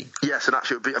would be. Yes, and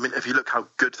actually, it would be. I mean, if you look how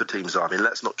good the teams are,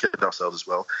 let's not kid ourselves as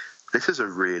well. This is a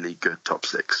really good top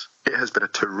six. It has been a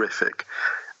terrific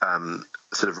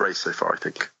sort of race so far, I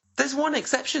think. There's one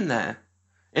exception there,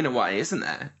 in a way, isn't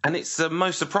there? And it's the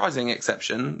most surprising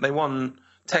exception. They won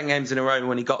 10 games in a row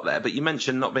when he got there, but you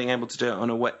mentioned not being able to do it on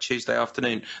a wet Tuesday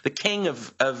afternoon. The king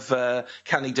of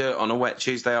can he do it on a wet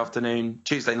Tuesday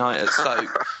night at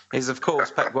Stoke is, of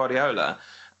course, Pep Guardiola.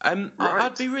 Right.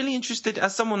 I'd be really interested,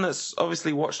 as someone that's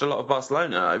obviously watched a lot of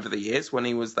Barcelona over the years when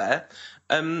he was there.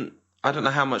 I don't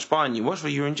know how much Bayern you watched,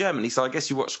 but you were in Germany, so I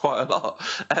guess you watched quite a lot.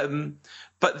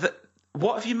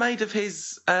 What have you made of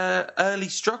his early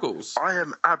struggles? I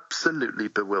am absolutely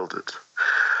bewildered.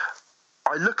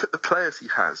 I look at the players he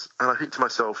has, and I think to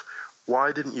myself,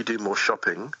 why didn't you do more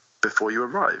shopping before you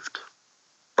arrived?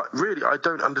 But really, I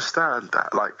don't understand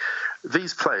that. Like,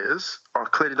 these players are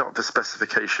clearly not the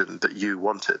specification that you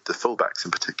wanted, the fullbacks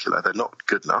in particular. They're not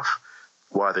good enough.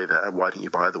 Why are they there? Why didn't you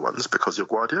buy other ones? Because you're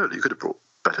Guardiola. You could have brought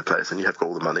better players and you have got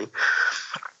all the money.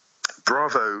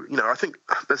 Bravo, I think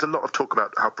there's a lot of talk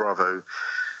about how Bravo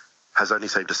has only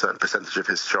saved a certain percentage of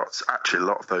his shots. Actually, a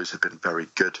lot of those have been very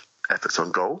good efforts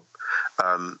on goal.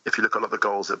 If you look at a lot of the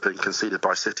goals that have been conceded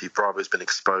by City, Bravo's been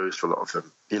exposed for a lot of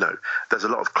them. There's a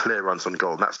lot of clear runs on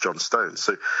goal, and that's John Stones.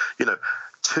 So, you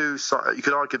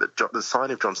could argue that the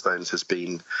signing of John Stones has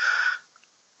been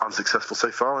unsuccessful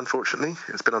so far, unfortunately.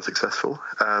 It's been unsuccessful.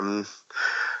 And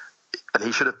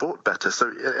he should have bought better.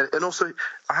 So, and also,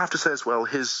 I have to say as well,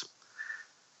 his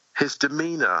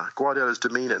demeanour, Guardiola's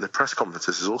demeanour in the press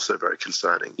conferences is also very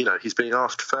concerning. He's being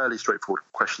asked fairly straightforward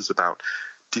questions about,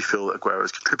 do you feel that Aguero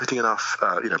is contributing enough?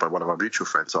 By one of our mutual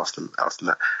friends asked him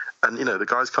that. And, the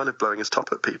guy's kind of blowing his top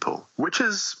at people, which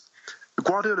is,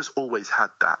 Guardiola's always had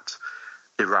that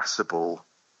irascible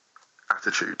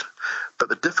attitude. But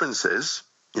the difference is,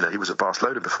 he was at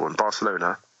Barcelona before, and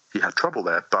Barcelona, he had trouble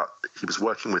there, but he was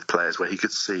working with players where he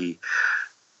could see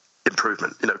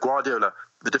improvement. Guardiola,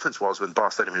 the difference was when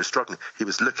Barcelona was struggling, he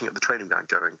was looking at the training ground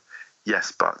going,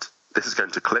 yes, but this is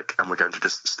going to click and we're going to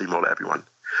just steamroll everyone.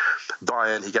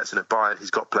 Bayern, he gets in at Bayern, he's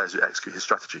got players who execute his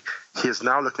strategy. He is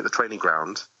now looking at the training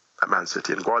ground at Man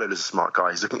City, and Guardiola's a smart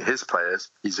guy. He's looking at his players,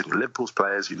 he's looking at Liverpool's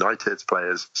players, United's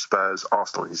players, Spurs,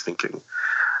 Arsenal, and he's thinking,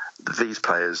 these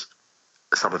players,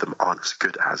 some of them aren't as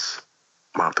good as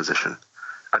my opposition.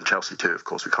 And Chelsea too, of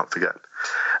course, we can't forget.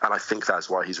 And I think that's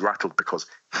why he's rattled, because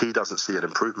he doesn't see an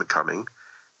improvement coming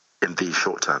in the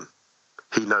short term.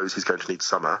 He knows he's going to need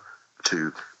summer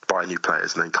to buy new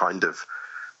players and then kind of,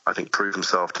 I think, prove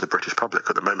himself to the British public.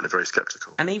 At the moment, they're very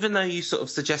sceptical. And even though you sort of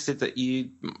suggested that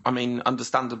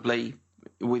understandably,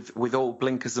 with all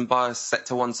blinkers and bias set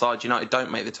to one side, United don't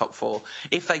make the top four.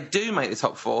 If they do make the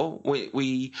top four,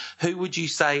 who would you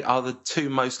say are the two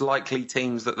most likely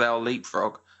teams that they'll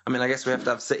leapfrog? I guess we have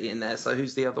to have City in there, so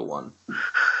who's the other one?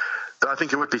 I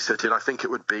think it would be City, and I think it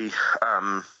would be...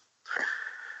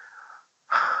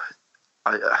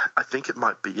 I think it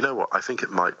might be... I think it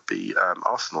might be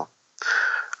Arsenal.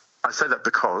 I say that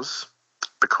because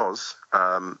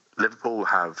Liverpool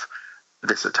have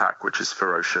this attack, which is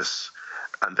ferocious,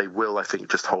 and they will, I think,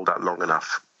 just hold out long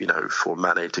enough, for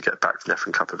Mane to get back from the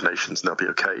FA Cup of Nations, and they'll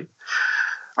be okay.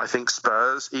 I think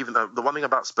Spurs, even though the one thing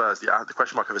about Spurs, the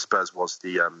question mark over Spurs was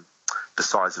the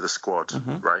size of the squad,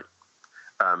 right?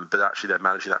 But actually they're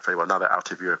managing that very well. Now they're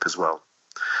out of Europe as well.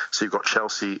 So you've got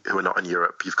Chelsea, who are not in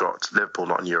Europe, you've got Liverpool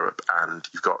not in Europe, and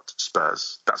you've got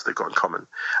Spurs. That's what they've got in common.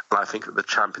 And I think that the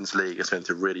Champions League is going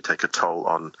to really take a toll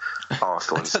on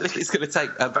Arsenal and City. I think it's going to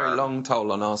take a very long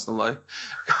toll on Arsenal, though.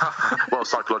 Well,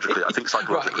 psychologically. I think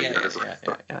psychologically.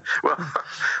 Yeah. Well,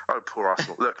 oh, poor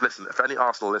Arsenal. Look, listen, if any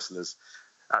Arsenal listeners...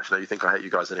 Actually, no, you think I hate you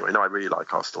guys anyway. No, I really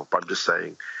like Arsenal, but I'm just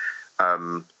saying,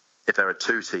 if there are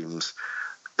two teams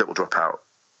that will drop out,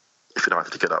 if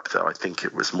United to get up there, I think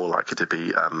it was more likely to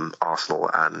be Arsenal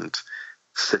and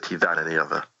City than any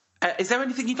other. Is there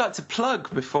anything you'd like to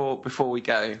plug before we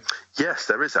go? Yes,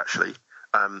 there is actually.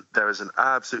 There is an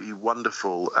absolutely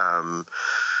wonderful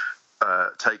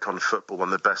take on football,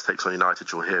 one of the best takes on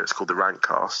United you'll hear. It's called the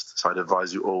Rantcast, so I'd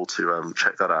advise you all to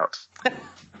check that out.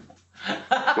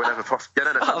 Whenever possible.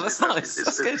 Yeah, no, oh, that's nice.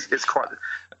 That's good. It's quite...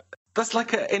 That's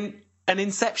like an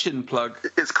Inception plug.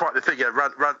 It's quite the thing, yeah.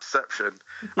 Rantception.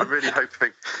 I'm really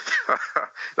hoping.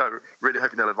 Really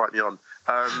hoping they'll invite me on.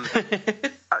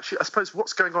 Actually, I suppose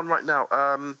what's going on right now.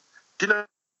 Do you know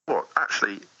what?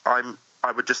 Actually, I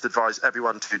would just advise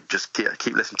everyone to just keep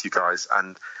listening to you guys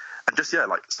and just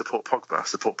support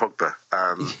Pogba,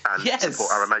 and yes.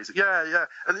 Support our amazing,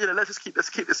 and let's keep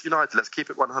this united. Let's keep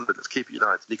it 100. Let's keep it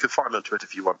united. You can find me on Twitter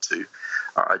if you want to.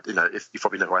 If you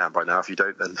probably know who I am by now. If you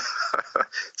don't, then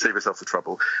save yourself the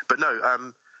trouble. But no, I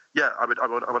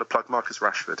want to plug Marcus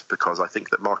Rashford, because I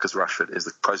think that Marcus Rashford is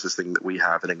the closest thing that we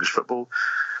have in English football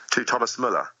to Thomas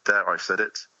Müller. There, I said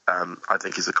it. I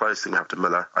think he's the closest thing we have to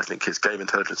Müller. I think his game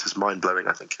intelligence is mind-blowing.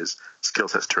 I think his skill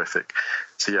set's terrific.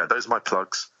 So, yeah, those are my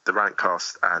plugs, the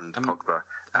Rantcast and Pogba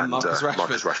and Marcus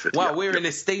Rashford. Wow, we're in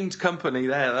esteemed company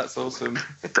there. That's awesome.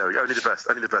 There we go. Only the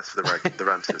best for the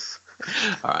ranters.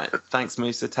 All right. Thanks,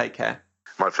 Musa. Take care.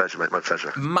 My pleasure, mate. My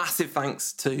pleasure. Massive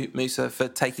thanks to Musa for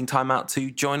taking time out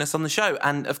to join us on the show.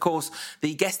 And, of course,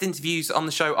 the guest interviews on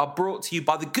the show are brought to you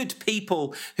by the good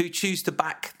people who choose to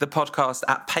back the podcast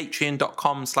at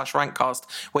patreon.com/rantcast,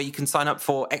 where you can sign up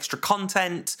for extra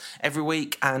content every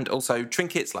week and also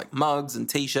trinkets like mugs and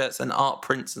T-shirts and art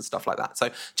prints and stuff like that.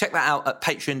 So check that out at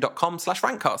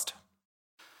patreon.com/rantcast.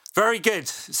 Very good.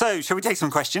 So, shall we take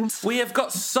some questions? We have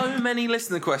got so many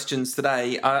listener questions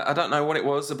today. I don't know what it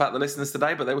was about the listeners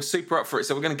today, but they were super up for it.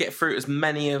 So we're going to get through as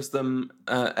many of them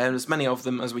as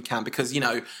we can, because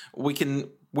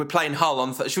we're playing Hull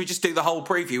on. Should we just do the whole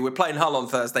preview? We're playing Hull on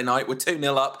Thursday night. We're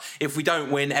 2-0 up. If we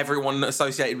don't win, everyone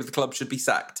associated with the club should be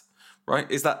sacked. Right?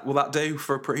 Will that do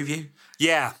for a preview?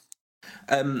 Yeah.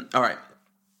 All right.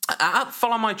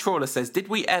 Follow My Trawler says, did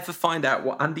we ever find out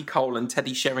what Andy Cole and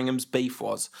Teddy Sheringham's beef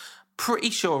was? Pretty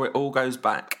sure it all goes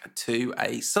back to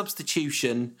a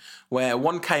substitution where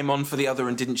one came on for the other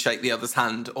and didn't shake the other's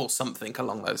hand, or something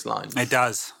along those lines. It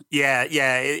does. Yeah,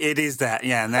 it is that.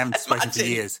 Yeah, and they haven't spoken for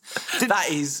years. That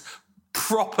is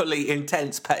properly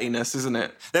intense pettiness, isn't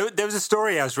it? There was a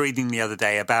story I was reading the other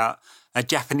day about a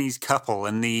Japanese couple,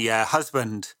 and the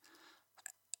husband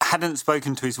hadn't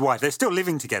spoken to his wife. They're still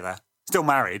living together. Still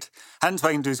married, hadn't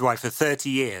spoken to his wife for 30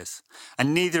 years,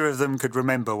 and neither of them could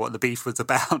remember what the beef was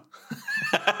about.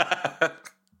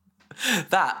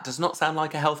 That does not sound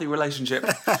like a healthy relationship.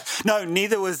 No,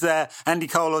 neither was Andy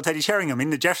Cole or Teddy Sheringham in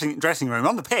the dressing room.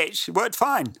 On the pitch, it worked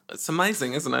fine. It's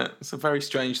amazing, isn't it? It's a very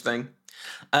strange thing.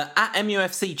 At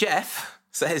MUFC Jeff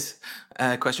says,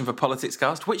 question for Politics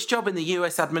Cast, which job in the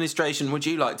US administration would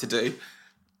you like to do?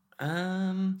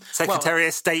 Secretary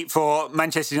of State for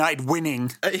Manchester United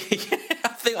winning. I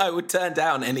think I would turn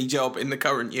down any job in the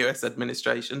current US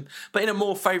administration, but in a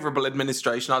more favourable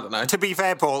administration, I don't know. To be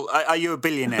fair, Paul, are you a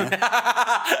billionaire?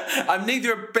 I'm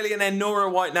neither a billionaire nor a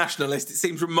white nationalist. It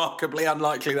seems remarkably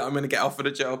unlikely that I'm going to get offered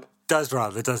a job. Does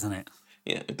rather, doesn't it?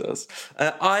 Yeah, it does.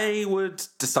 I would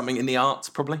do something in the arts,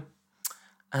 probably.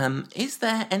 Is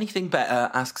there anything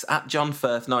better, asks at John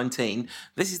Firth 19.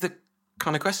 This is the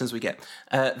kind of questions we get,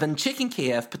 than chicken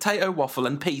Kiev, potato waffle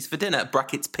and peas for dinner,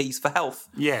 brackets peas for health.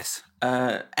 Yes.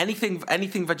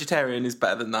 Anything vegetarian is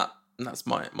better than that, and that's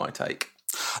my take.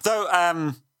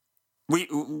 Though we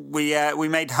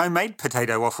made homemade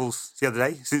potato waffles the other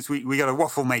day, since we got a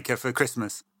waffle maker for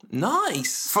Christmas.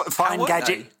 Nice. Fine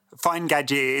gadget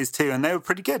it is too, and they were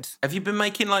pretty good. Have you been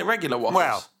making like regular waffles?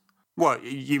 Well, what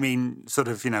you mean, sort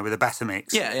of, with a batter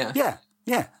mix? Yeah.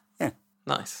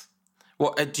 Nice.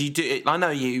 What do you do? I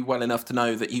know you well enough to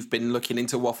know that you've been looking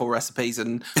into waffle recipes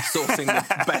and sourcing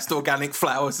the best organic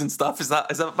flours and stuff. Is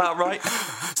that about right?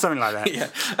 Something like that. Yeah.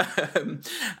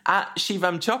 At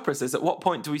Shivam Chopra says, at what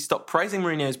point do we stop praising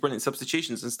Mourinho's brilliant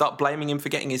substitutions and start blaming him for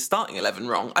getting his starting 11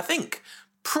 wrong? I think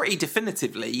pretty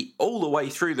definitively all the way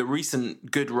through the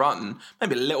recent good run,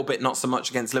 maybe a little bit not so much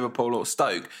against Liverpool or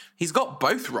Stoke, he's got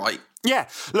both right. Yeah,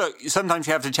 look, sometimes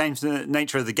you have to change the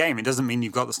nature of the game. It doesn't mean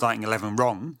you've got the starting 11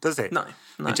 wrong, does it? No.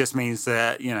 It just means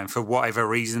that, for whatever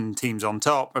reason, teams on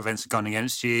top, events have gone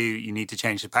against you, you need to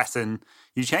change the pattern,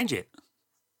 you change it.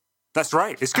 That's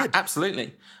right, it's good.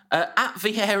 Absolutely. At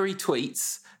Vieri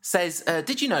tweets, says,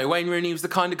 did you know Wayne Rooney was the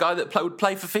kind of guy that would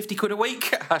play for 50 quid a week?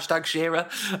 Hashtag Shearer.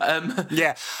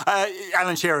 Yeah,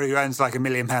 Alan Shearer, who earns like £1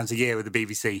 million a year with the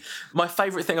BBC. My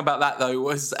favourite thing about that, though,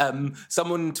 was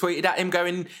someone tweeted at him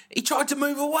going, he tried to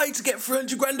move away to get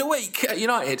 300 grand a week at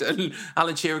United. And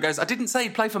Alan Shearer goes, I didn't say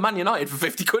he'd play for Man United for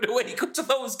 50 quid a week, which I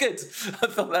thought was good. I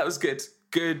thought that was good.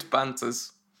 Good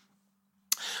banters.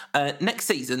 Next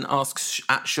season, asks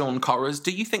at Sean Corrers, do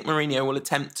you think Mourinho will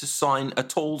attempt to sign a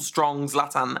tall, strong,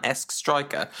 Zlatan-esque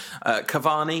striker?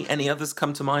 Cavani, any others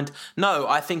come to mind? No,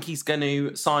 I think he's going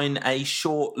to sign a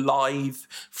short, lithe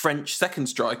French second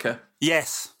striker.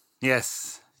 Yes.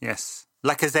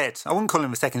 Lacazette. I wouldn't call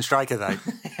him a second striker, though.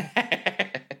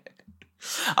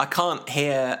 I can't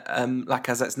hear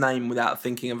Lacazette's name without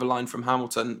thinking of a line from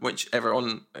Hamilton, which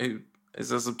everyone who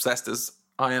is as obsessed as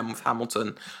I am with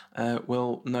Hamilton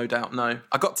will no doubt know.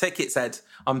 I got tickets, Ed.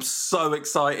 I'm so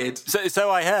excited.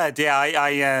 So I heard. Yeah,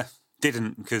 I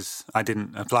didn't because I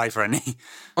didn't apply for any.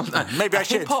 Maybe I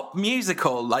should. Hip-hop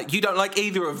musical. Like, you don't like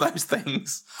either of those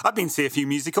things. I've been to see a few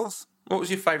musicals. What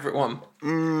was your favourite one?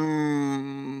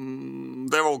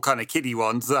 They're all kind of kiddie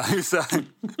ones, though. So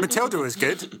Matilda was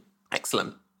good.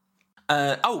 Excellent.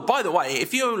 By the way,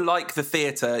 if you like the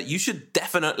theatre, you should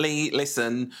definitely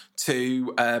listen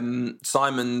to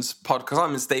Simon's podcast.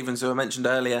 Simon Stevens, who I mentioned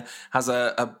earlier, has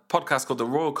a podcast called the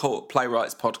Royal Court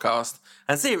Playwrights Podcast.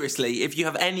 And seriously, if you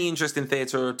have any interest in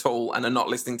theatre at all and are not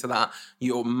listening to that,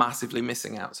 you're massively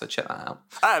missing out. So check that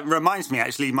out. Reminds me,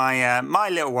 actually, my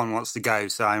little one wants to go,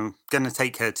 so I'm going to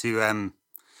take her to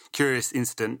Curious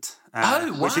Incident,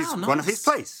 which is nice. one of his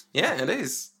plays. Yeah, it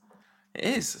is. It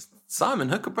is. Simon,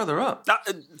 hook a brother up.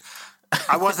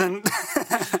 I wasn't.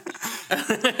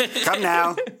 Come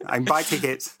now. I can buy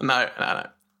tickets. No. Yeah,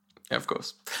 of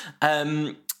course.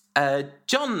 John,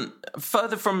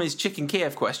 further from his Chicken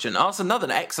Kiev question, asked another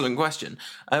excellent question.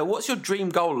 What's your dream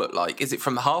goal look like? Is it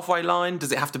from the halfway line?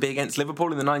 Does it have to be against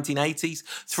Liverpool in the 1980s?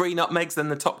 3 nutmegs, then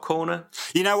the top corner?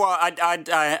 You know what?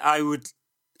 I would.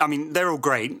 I mean, they're all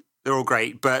great.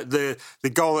 But the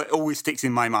goal that always sticks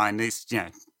in my mind is,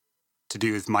 to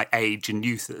do with my age and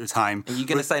youth at the time. Are you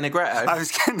going to say Negretto? I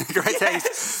was going to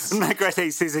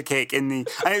Negrete scissor kick and it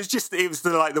was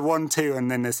the 1-2 and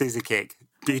then the scissor kick.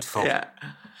 Beautiful. Yeah.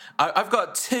 I've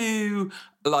got 2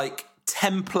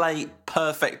 template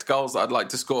perfect goals that I'd like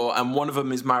to score, and one of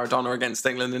them is Maradona against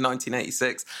England in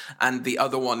 1986, and the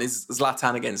other one is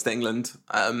Zlatan against England.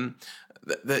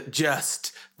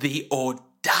 Just the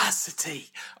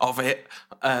audacity of it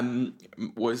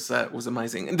was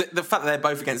amazing. The fact that they're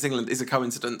both against England is a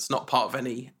coincidence, not part of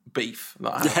any beef.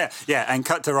 Yeah, and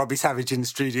cut to Robbie Savage in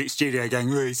the studio going,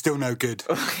 he's still no good.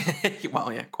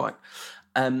 Well, yeah, quite.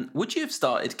 Would you have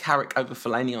started Carrick over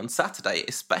Fellaini on Saturday,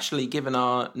 especially given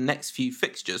our next few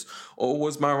fixtures, or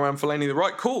was Marouane Fellaini the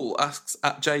right call? Asks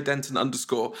at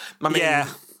JDenton_. I mean,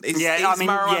 is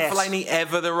Marouane Fellaini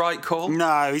ever the right call?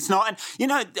 No, he's not.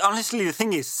 And, honestly, the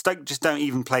thing is, Stoke just don't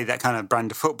even play that kind of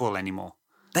brand of football anymore.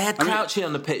 They had Crouchy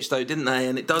on the pitch, though, didn't they?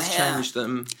 And it does change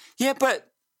them. Yeah, but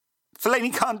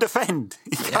Fellaini can't defend.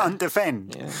 He can't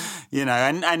defend. Yeah.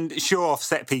 And show off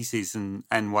set pieces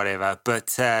and whatever.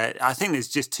 But I think there's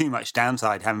just too much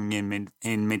downside having him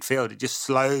in midfield. It just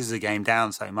slows the game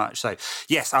down so much. So,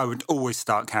 yes, I would always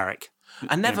start Carrick.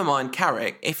 And never mind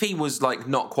Carrick, if he was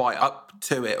not quite up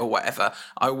to it or whatever,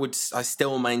 I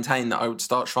still maintain that I would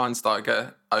start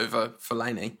Schweinsteiger over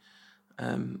Fellaini.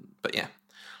 But yeah.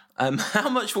 How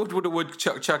much would a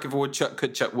woodchuck chuck if a woodchuck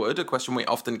could chuck wood? A question we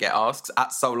often get asked at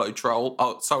solo_troll.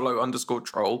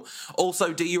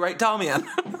 Also, do you rate Darmian?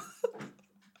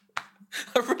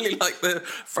 I really like the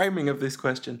framing of this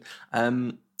question.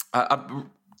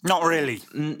 Not really.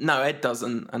 No, Ed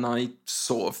doesn't, and I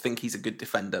sort of think he's a good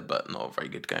defender, but not very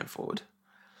good going forward.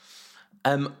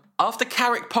 After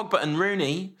Carrick, Pogba and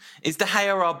Rooney, is De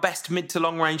Gea our best mid to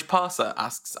long range passer?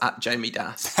 Asks at Jamie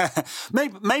Das.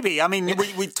 Maybe. I mean,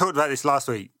 we talked about this last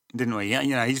week, didn't we?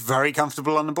 He's very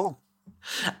comfortable on the ball.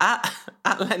 At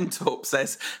Lentorp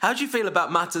says, how do you feel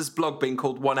about Mata's blog being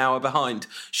called 1 hour behind?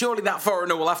 Surely that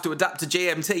foreigner will have to adapt to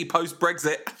GMT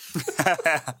post-Brexit.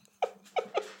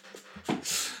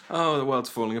 Oh, the world's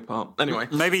falling apart. Anyway.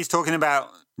 Maybe he's talking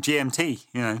about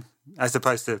GMT, as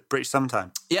opposed to British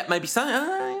Sometime. Yeah, maybe so.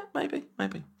 Yeah, maybe.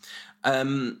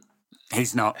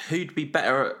 He's not. Who'd be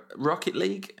better at Rocket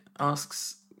League?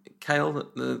 Asks Kale,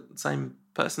 the same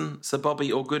person. Sir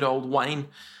Bobby or good old Wayne?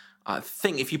 I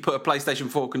think if you put a PlayStation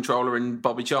 4 controller in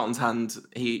Bobby Charlton's hand,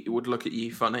 he would look at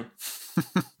you funny.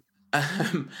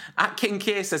 At King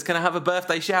Keir says, can I have a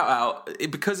birthday shout out?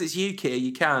 Because it's you, Keir,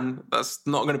 you can. That's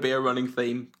not going to be a running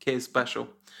theme. Keir's special.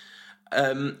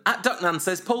 At Ducknan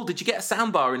says, Paul, did you get a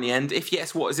soundbar in the end? If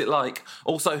yes, what is it like?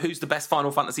 Also, who's the best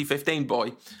Final Fantasy 15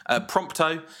 boy?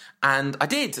 Prompto. And I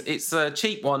did. It's a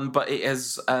cheap one, but it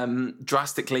has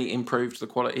drastically improved the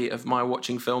quality of my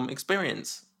watching film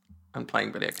experience and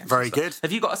playing video games. Very good.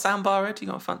 Have you got a soundbar, Ed? You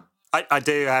got fun? I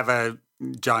do have a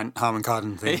giant Harman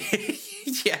Kardon thing.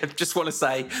 Yeah, just want to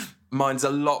say mine's a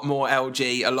lot more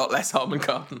LG, a lot less Harman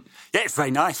Kardon. Yeah, it's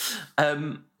very nice.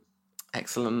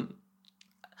 Excellent.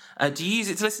 Do you use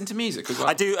it to listen to music as well?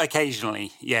 I do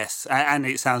occasionally, yes. And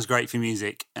it sounds great for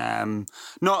music.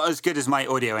 Not as good as my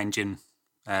Audio Engine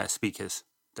speakers.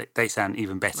 They sound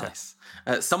even better. Nice.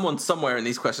 Someone somewhere in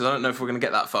these questions, I don't know if we're going to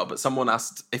get that far, but someone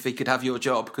asked if he could have your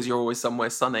job because you're always somewhere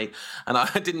sunny. And I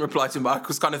didn't reply to him, but I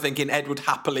was kind of thinking Ed would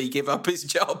happily give up his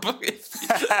job.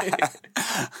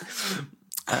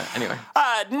 Anyway.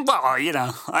 Well, you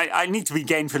know, I need to be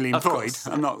gainfully employed.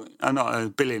 I'm not a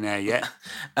billionaire yet,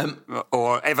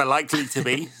 or ever likely to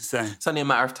be. So it's only a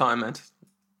matter of time, Ed.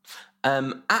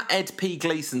 At Ed P.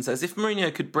 Gleeson says, if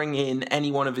Mourinho could bring in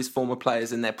any one of his former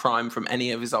players in their prime from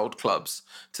any of his old clubs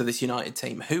to this United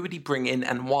team, who would he bring in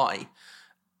and why?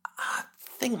 I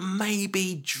think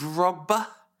maybe Drogba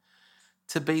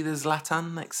to be the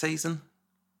Zlatan next season.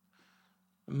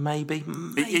 Maybe.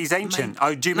 He's ancient.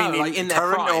 Maybe. Oh, do you mean like in their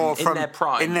current prime, or from in their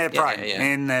prime? In their prime. Yeah.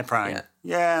 In their prime.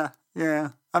 Yeah.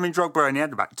 I mean, Drogba only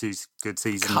had about 2 good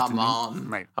seasons. Come on.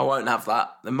 Mate. I won't have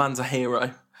that. The man's a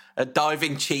hero. A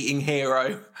diving, cheating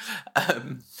hero.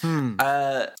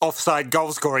 Offside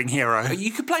goal-scoring hero.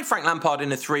 You could play Frank Lampard in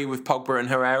a 3 with Pogba and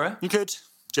Herrera. You could.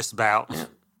 Just about.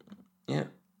 Yeah.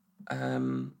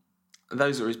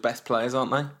 Those are his best players,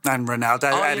 aren't they? And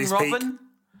Ronaldo at his peak.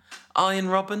 Iron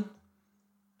Robin,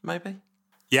 maybe?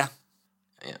 Yeah.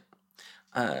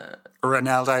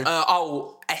 Ronaldo.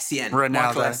 Essien. Ronaldo.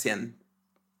 Michael Essien.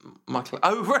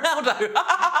 Ronaldo.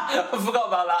 I forgot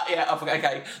about that. Yeah, I forgot.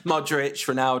 Okay. Modric,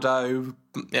 Ronaldo.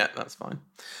 Yeah, that's fine.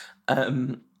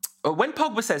 When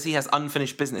Pogba says he has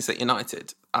unfinished business at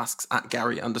United, asks at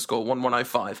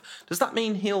Gary_1105, does that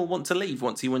mean he'll want to leave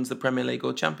once he wins the Premier League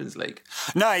or Champions League?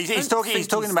 No, he's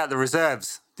talking about the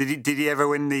reserves. Did he ever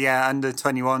win the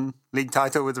under-21 league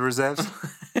title with the reserves?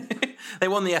 They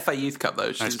won the FA Youth Cup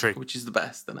though, which is the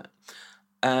best, isn't it?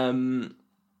 I'm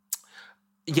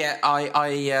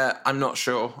not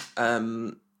sure.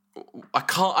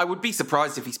 I would be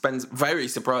surprised if he spends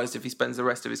the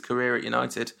rest of his career at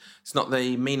United. It's not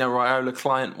the Mino Raiola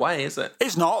client way, is it?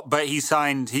 It's not, but he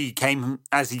came,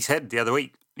 as he said the other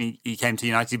week, he came to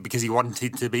United because he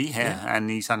wanted to be here, and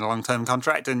he signed a long-term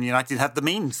contract, and United had the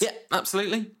means. Yeah,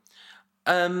 absolutely.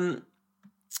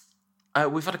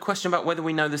 We've had a question about whether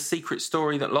we know the secret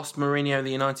story that lost Mourinho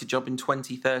the United job in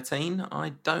 2013.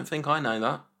 I don't think I know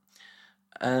that.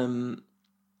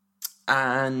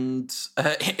 And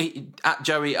at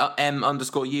Joey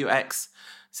M_UX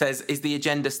says, is the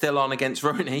agenda still on against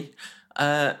Rooney?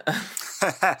 I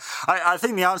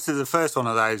think the answer to the first one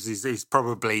of those is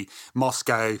probably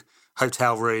Moscow,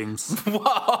 hotel rooms.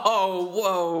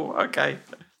 Whoa, okay.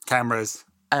 Cameras.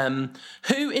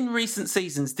 Who in recent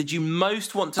seasons did you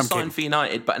most want to sign for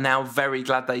United but are now very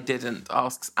glad they didn't?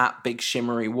 Asks at Big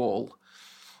Shimmery Wall.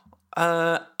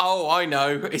 I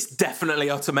know. It's definitely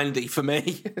Otamendi for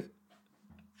me.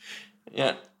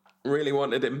 Yeah, really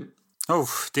wanted him. Oh,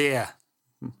 dear.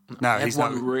 No, he's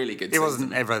not. Really good. He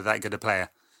wasn't ever that good a player.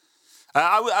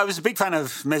 I was a big fan of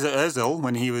Mesut Ozil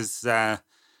when he was at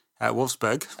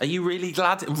Wolfsburg. Are you really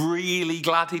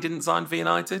glad he didn't sign for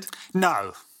United?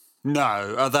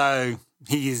 No, although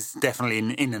he is definitely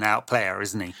an in and out player,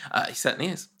 isn't he? He certainly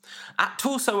is. At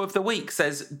Torso of the Week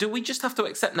says, do we just have to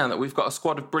accept now that we've got a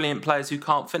squad of brilliant players who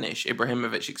can't finish,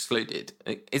 Ibrahimovic excluded?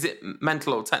 Is it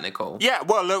mental or technical? Yeah,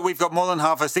 well, look, we've got more than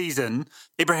half a season.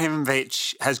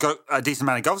 Ibrahimovic has got a decent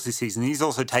amount of goals this season. He's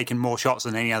also taken more shots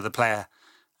than any other player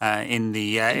in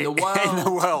the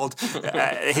world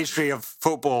history of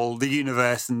football, the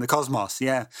universe and the cosmos,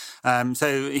 yeah.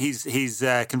 So his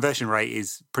conversion rate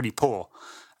is pretty poor.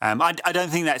 I don't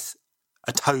think that's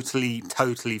a totally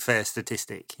fair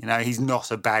statistic. You know, he's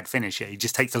not a bad finisher. He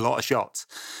just takes a lot of shots.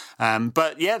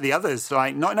 But yeah, the others,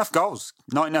 like, not enough goals.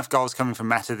 Not enough goals coming from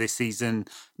Mata this season.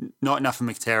 Not enough from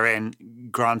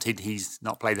Mkhitaryan. Granted, he's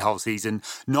not played the whole season.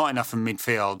 Not enough from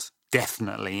midfield.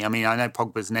 definitely. I mean, I know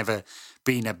Pogba's never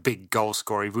been a big goal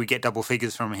scorer. If we get double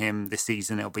figures from him this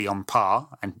season, it'll be on par,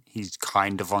 and he's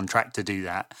kind of on track to do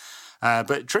that.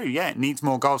 But true, yeah, it needs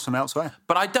more goals from elsewhere.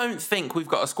 But I don't think we've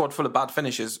got a squad full of bad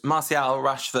finishers. Martial,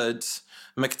 Rashford,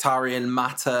 Mkhitaryan,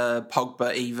 Mata,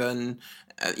 Pogba even.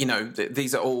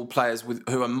 These are all players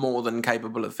who are more than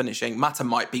capable of finishing. Mata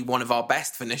might be one of our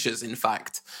best finishers, in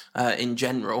fact, in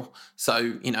general.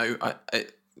 So,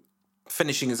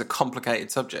 finishing is a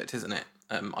complicated subject, isn't it?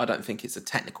 I don't think it's a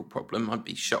technical problem. I'd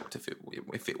be shocked if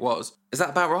it was. Is that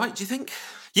about right, do you think?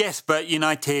 Yes, but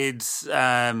United's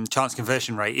chance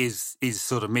conversion rate is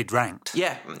sort of mid-ranked.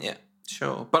 Yeah,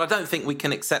 sure. But I don't think we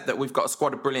can accept that we've got a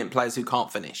squad of brilliant players who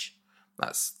can't finish.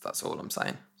 That's all I'm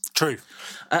saying. True.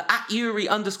 At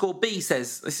Yuri_B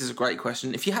says, this is a great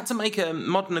question. If you had to make a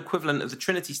modern equivalent of the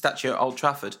Trinity statue at Old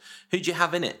Trafford, who'd you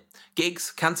have in it?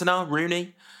 Giggs, Cantona,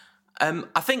 Rooney?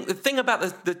 I think the thing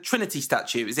about the Trinity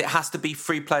statue is it has to be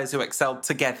three players who excelled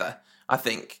together, I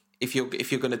think, if you're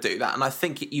going to do that. And I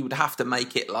think you would have to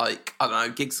make it like, I don't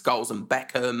know, Giggs, Scholes and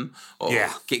Beckham, or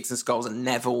Giggs and Scholes and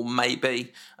Neville,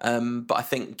 maybe. But I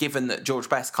think given that George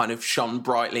Best kind of shone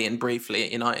brightly and briefly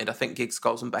at United, I think Giggs,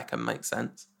 Scholes and Beckham makes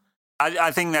sense.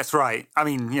 I think that's right. I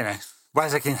mean,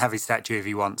 Wazza can have his statue if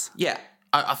he wants. Yeah.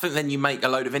 I think then you make a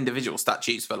load of individual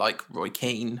statues for like Roy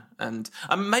Keane and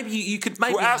maybe you could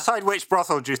maybe... Well, outside which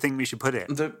brothel do you think we should put it?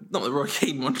 Not the Roy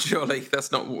Keane one, surely.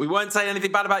 That's not... We won't say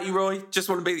anything bad about you, Roy. Just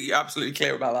want to be absolutely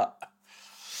clear about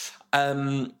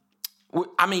that.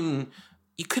 I mean,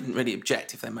 you couldn't really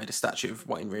object if they made a statue of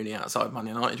Wayne Rooney outside Man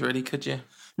United, really, could you?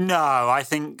 No, I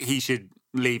think he should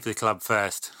leave the club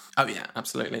first. Oh, yeah,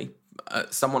 absolutely.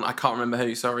 Someone, I can't remember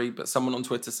who, sorry, but someone on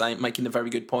Twitter making a very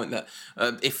good point that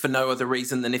if for no other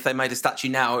reason than if they made a statue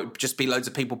now, it would just be loads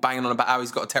of people banging on about how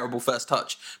he's got a terrible first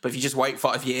touch. But if you just wait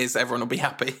 5 years, everyone will be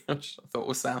happy, which I thought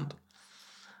was sound.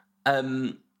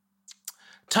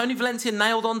 Tony Valencia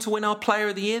nailed on to win our Player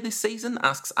of the Year this season,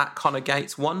 asks at Connor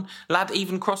Gates 1. Lad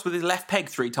even crossed with his left peg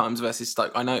 3 times versus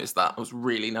Stoke. I noticed that. It was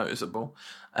really noticeable.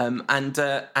 And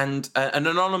an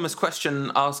anonymous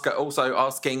question also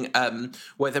asking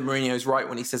whether Mourinho's right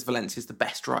when he says Valencia's the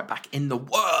best right-back in the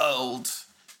world.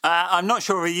 I'm not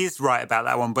sure he is right about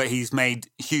that one, but he's made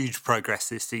huge progress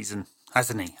this season,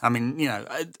 hasn't he? I mean,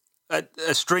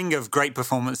 a string of great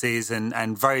performances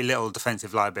and very little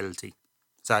defensive liability.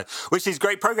 So, which is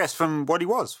great progress from what he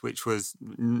was, which was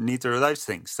neither of those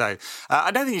things. So, I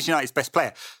don't think he's United's best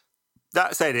player.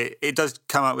 That said, it does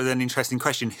come up with an interesting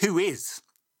question. Who is?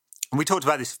 And we talked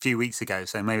about this a few weeks ago,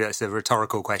 so maybe that's a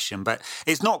rhetorical question, but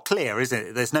it's not clear, is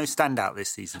it? There's no standout this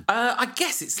season. I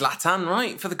guess it's Zlatan,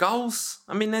 right, for the goals.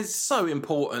 I mean, they're so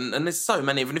important, and there's so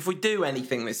many of them. If we do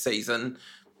anything this season,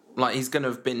 like, he's going to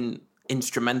have been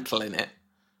instrumental in it.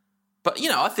 But,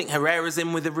 I think Herrera's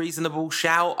in with a reasonable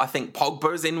shout. I think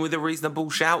Pogba's in with a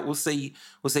reasonable shout. We'll see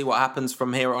what happens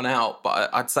from here on out. But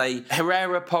I'd say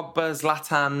Herrera, Pogba,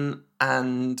 Zlatan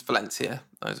and Valencia.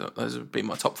 Those would be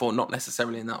my top 4, not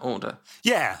necessarily in that order.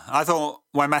 Yeah, I thought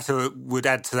Wamata would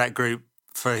add to that group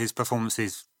for his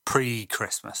performances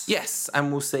pre-Christmas. Yes,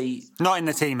 and we'll see. Not in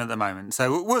the team at the moment,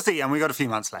 so we'll see, and we've got a few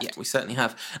months left. Yeah, we certainly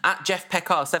have. At Jeff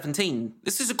Pekar 17,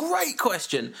 this is a great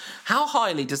question. How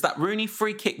highly does that Rooney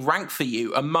free kick rank for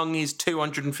you among his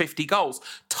 250 goals?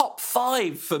 Top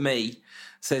 5 for me,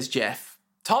 says Jeff.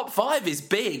 Top 5 is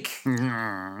big.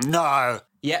 No.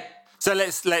 Yep. So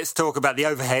let's talk about the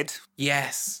overhead.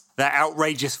 Yes. That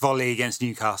outrageous volley against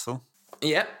Newcastle.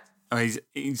 Yep.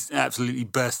 He's absolutely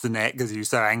burst the net because he was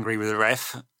so angry with the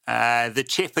ref. The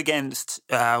chip against,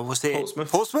 was it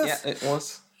Portsmouth? Yeah, it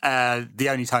was. The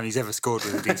only time he's ever scored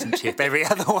with a decent chip. Every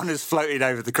other one has floated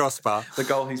over the crossbar. The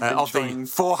goal he's been of trying... the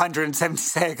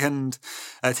 472nd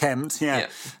attempt, yeah.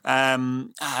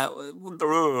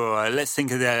 Let's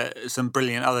think of some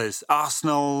brilliant others.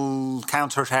 Arsenal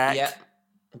counter-attack. Yeah,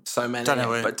 so many,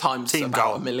 but times team about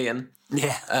goal. 1 million.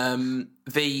 Yeah.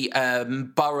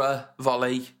 The Borough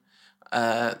volley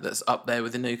that's up there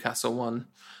with the Newcastle one.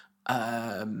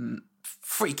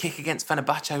 Free kick against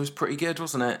Fenerbahce was pretty good,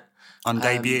 wasn't it? On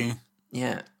debut.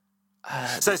 Yeah.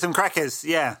 So some crackers,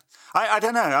 yeah. I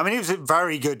don't know. I mean, it was a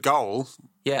very good goal.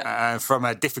 Yeah. From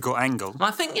a difficult angle.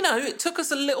 I think, it took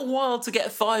us a little while to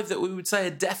get 5 that we would say are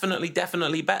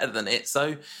definitely better than it.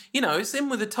 So, it's in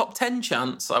with a top 10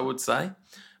 chance, I would say.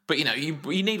 But,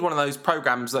 you need one of those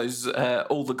programmes, those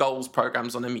all the goals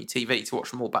programmes on MUTV to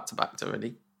watch them all back to back to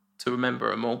remember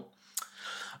them all.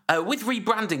 With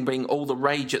rebranding being all the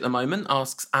rage at the moment,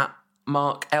 asks at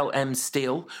Mark LM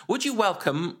Steele, would you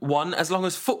welcome one as long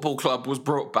as Football Club was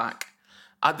brought back?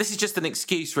 This is just an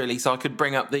excuse, really, so I could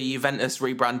bring up the Juventus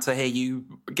rebrand to hear you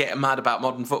get mad about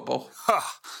modern football.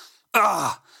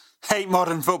 Hate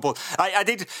modern football. I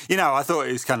did, I thought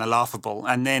it was kind of laughable.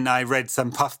 And then I read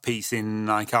some puff piece in,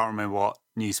 I can't remember what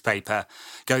newspaper,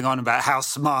 going on about how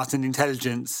smart and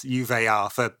intelligent Juve are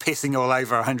for pissing all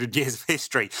over 100 years of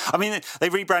history. I mean, they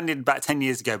rebranded about 10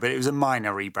 years ago, but it was a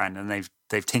minor rebrand and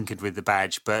they've tinkered with the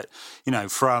badge. But,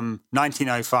 from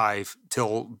 1905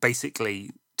 till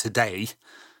basically today,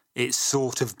 it's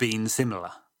sort of been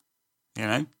similar,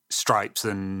 stripes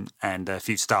and a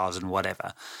few stars and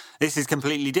whatever. This is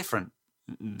completely different,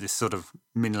 this sort of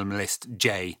minimalist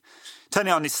J. Turn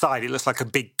it on its side, it looks like a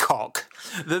big cock.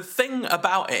 The thing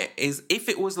about it is, if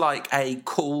it was like a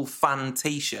cool fan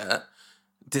T-shirt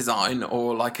design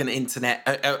or like an internet,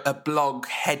 a blog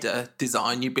header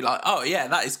design, you'd be like, oh yeah,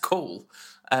 that is cool.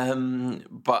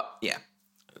 But yeah,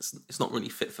 it's not really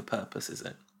fit for purpose, is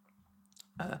it?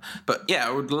 But yeah,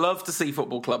 I would love to see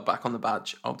Football Club back on the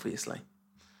badge, obviously.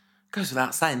 Goes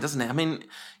without saying, doesn't it? I mean,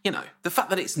 the fact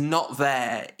that it's not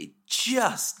there, it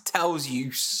just tells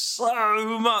you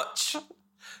so much.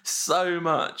 So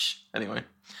much. Anyway.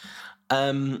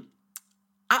 At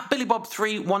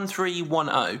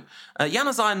BillyBob31310,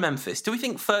 Januzaj and Memphis, do we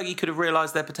think Fergie could have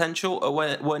realised their potential, or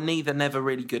were neither never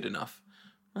really good enough?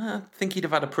 I think he'd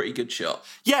have had a pretty good shot.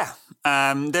 Yeah.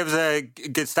 There was a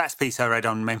good stats piece I read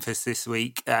on Memphis this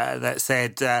week that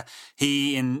said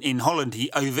he, in Holland,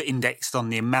 he over-indexed on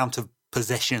the amount of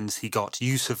possessions he got,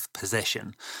 use of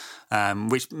possession,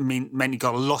 which meant he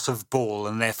got a lot of ball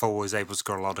and therefore was able to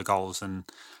score a lot of goals and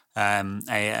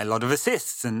a lot of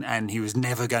assists. And he was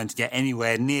never going to get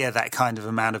anywhere near that kind of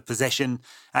amount of possession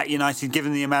at United,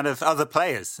 given the amount of other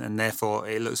players. And therefore,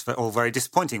 it looks all very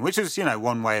disappointing, which was,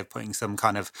 one way of putting some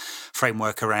kind of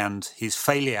framework around his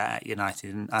failure at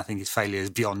United. And I think his failure is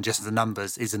beyond just the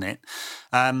numbers, isn't it?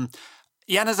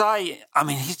 Januzaj, I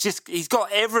mean, he's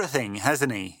got everything,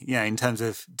 hasn't he? In terms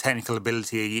of technical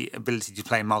ability to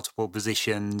play multiple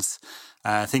positions.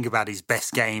 Think about his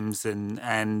best games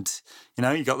and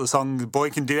you got the song "The Boy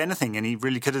Can Do Anything," and he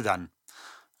really could have done.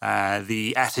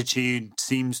 The attitude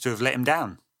seems to have let him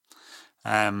down.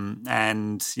 Would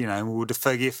have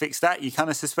Fergie have fixed that? You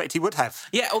kind of suspect he would have.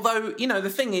 Yeah, although, the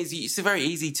thing is, it's very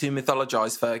easy to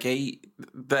mythologise Fergie.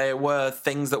 There were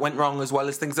things that went wrong as well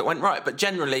as things that went right. But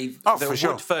generally, would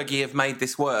Fergie have made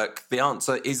this work? The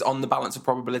answer is, on the balance of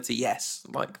probability, yes.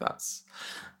 Like, that's...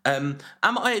 Am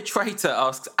I a traitor,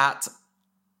 asks at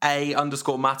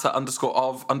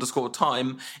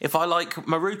 _matter_of_time, if I like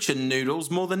Maruchan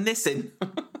noodles more than Nissin.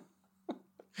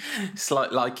 It's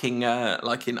like in I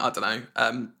don't know,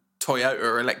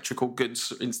 Toyota electrical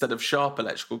goods instead of Sharp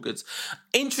electrical goods.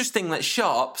 Interesting that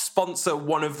Sharp sponsor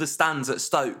one of the stands at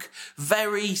Stoke.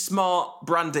 Very smart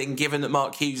branding, given that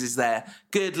Mark Hughes is there.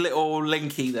 Good little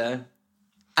linky there.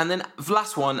 And then the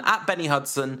last one, at Benny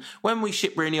Hudson, when we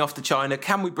ship Rooney off to China,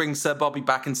 can we bring Sir Bobby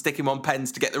back and stick him on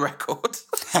pens to get the record?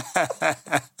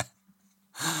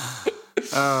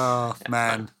 Oh,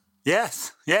 man.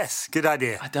 Yes, good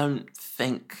idea. I don't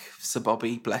think Sir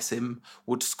Bobby, bless him,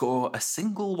 would score a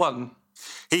single one.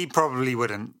 He probably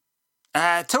wouldn't.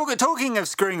 Talking of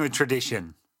screwing with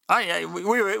tradition, we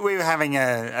were having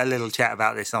a little chat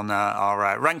about this on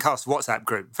our Rankcast WhatsApp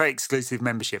group. Very exclusive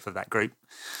membership of that group.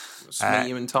 It's me,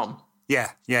 you and Tom.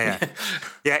 Yeah. Yeah,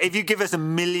 if you give us £1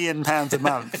 million a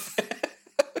month,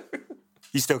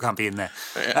 you still can't be in there.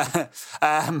 Yeah.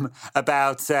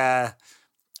 About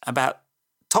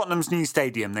Tottenham's new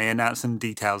stadium. They announced some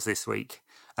details this week,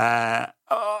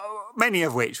 many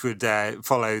of which would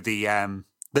follow the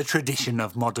tradition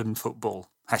of modern football.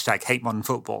 #hate modern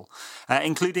football,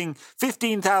 including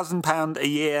 £15,000 a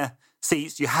year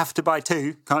seats. You have to buy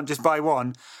 2, can't just buy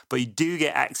 1, but you do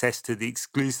get access to the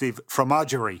exclusive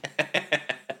fromagerie.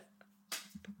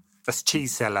 That's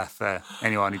cheese cellar for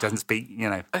anyone who doesn't speak,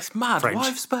 It's mad. French. Why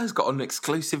have Spurs got an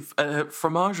exclusive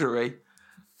fromagerie?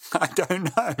 I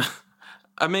don't know.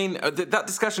 I mean, that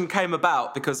discussion came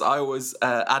about because I was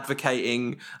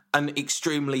advocating an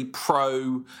extremely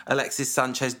pro Alexis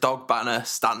Sanchez dog banner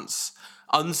stance.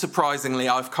 Unsurprisingly,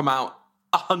 I've come out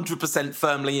 100%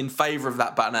 firmly in favour of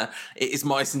that banner. It is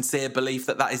my sincere belief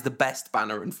that is the best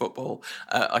banner in football.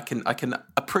 I can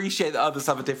appreciate that others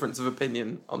have a difference of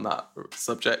opinion on that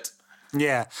subject.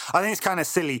 Yeah, I think it's kind of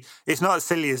silly. It's not as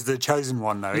silly as the chosen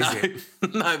one, though, is it?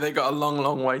 No, they've got a long,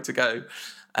 long way to go.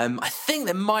 I think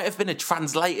there might have been a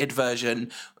translated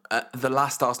version the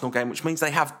last Arsenal game, which means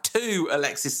they have 2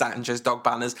 Alexis Sanchez dog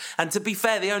banners. And to be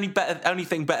fair, the only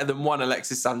thing better than 1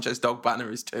 Alexis Sanchez dog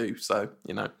banner is 2. So,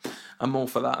 I'm all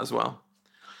for that as well.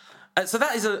 So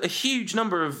that is a huge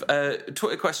number of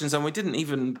Twitter questions, and we didn't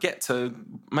even get to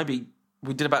maybe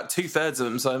we did about 2/3 of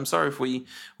them, so I'm sorry if we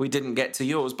didn't get to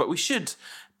yours, but we should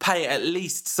pay at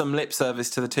least some lip service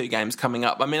to the 2 games coming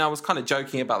up. I mean, I was kind of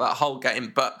joking about that whole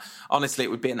game, but honestly, it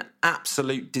would be an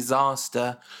absolute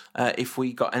disaster if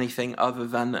we got anything other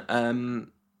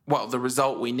than, the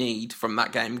result we need from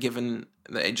that game, given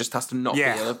that it just has to not be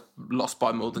a loss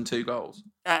by more than 2 goals.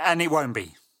 And it won't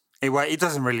be. It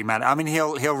doesn't really matter. I mean,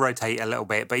 he'll rotate a little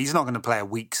bit, but he's not going to play a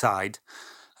weak side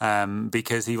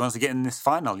because he wants to get in this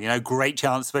final. Great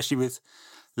chance, especially with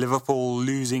Liverpool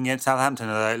losing at Southampton,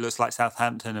 although it looks like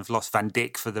Southampton have lost Van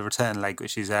Dijk for the return leg,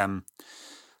 which is a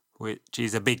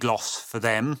big loss for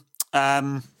them.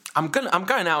 I'm going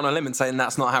out on a limb and saying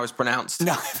that's not how it's pronounced.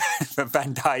 No,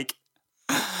 Van Dijk.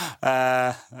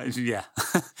 Yeah.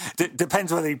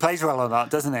 Depends whether he plays well or not,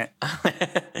 doesn't it?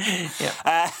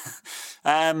 Yeah.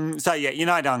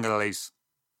 United aren't going to lose.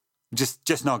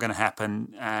 Just not going to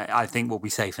happen. I think we'll be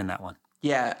safe in that one.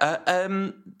 Yeah,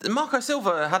 Marco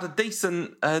Silva had a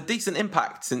decent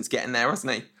impact since getting there,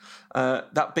 hasn't he?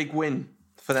 That big win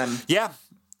for them. Yeah.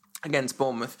 Against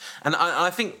Bournemouth. And I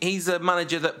think he's a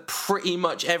manager that pretty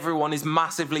much everyone is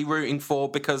massively rooting for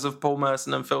because of Paul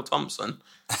Merson and Phil Thompson.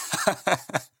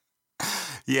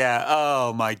 Yeah,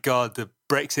 oh my God, the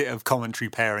Brexit of commentary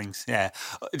pairings. Yeah,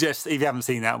 just if you haven't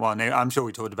seen that one, I'm sure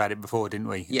we talked about it before, didn't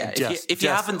we? Yeah, if you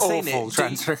haven't seen it,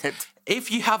 transcript.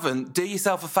 If you haven't, do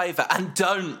yourself a favour and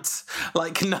don't.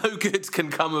 No good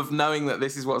can come of knowing that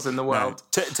this is what's in the world.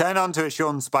 No. Turn on to a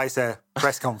Sean Spicer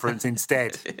press conference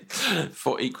instead.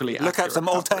 For equally look up some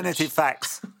alternative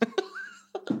facts.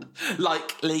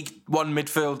 League One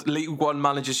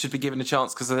managers should be given a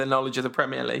chance because of their knowledge of the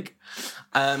Premier League.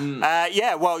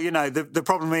 The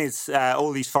problem is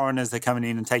all these foreigners are coming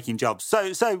in and taking jobs.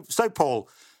 So Paul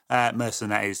Merson,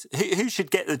 that is, who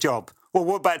should get the job? Well,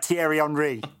 what about Thierry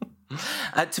Henry?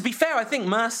 To be fair, I think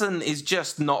Merson is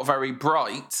just not very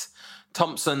bright.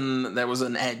 Thompson, there was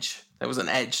an edge. There was an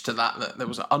edge to that. There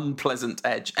was an unpleasant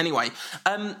edge. Anyway,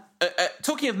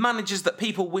 talking of managers that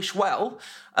people wish well,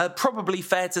 probably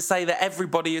fair to say that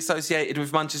everybody associated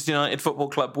with Manchester United Football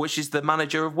Club wishes the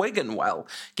manager of Wigan well,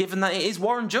 given that it is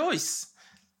Warren Joyce.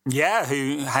 Yeah,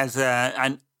 who has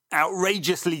an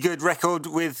outrageously good record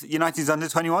with United's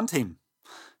under-21 team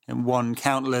and won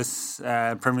countless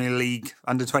Premier League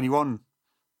under-21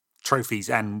 trophies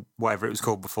and whatever it was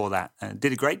called before that.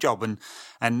 Did a great job, and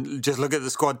just look at the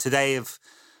squad today of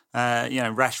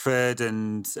Rashford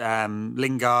and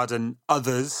Lingard and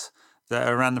others that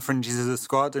are around the fringes of the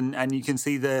squad, and you can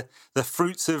see the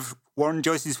fruits of Warren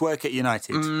Joyce's work at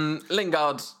United.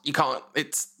 Lingard, you can't.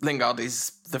 Lingard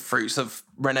is the fruits of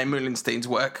Rene Moulenstein's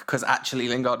work because actually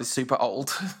Lingard is super old,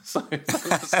 so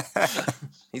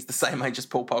he's the same age as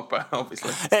Paul Pogba,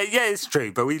 obviously. Yeah, it's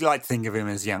true, but we like to think of him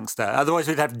as a youngster. Otherwise,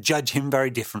 we'd have to judge him very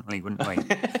differently, wouldn't we?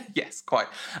 Yes, quite.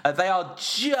 They are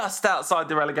just outside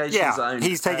the relegation zone.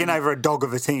 He's taken over a dog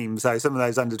of a team, so some of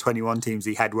those under-21 teams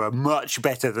he had were much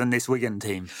better than this Wigan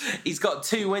team. He's got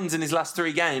 2 wins in his last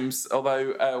 3 games,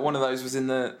 although one of those was in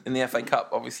the FA Cup,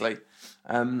 obviously.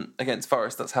 Against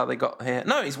Forest, that's how they got here.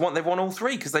 No, they've won all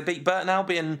 3 because they beat Burton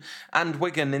Albion and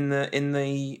Wigan in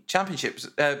the championships,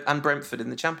 and Brentford in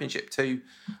the championship. 2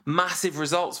 massive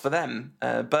results for them.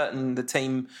 Burton, the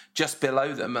team just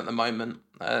below them at the moment,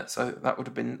 so that would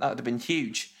have been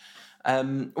huge.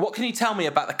 What can you tell me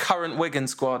about the current Wigan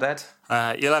squad, Ed?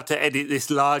 You'll have to edit this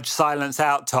large silence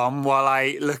out, Tom, while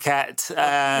I look at.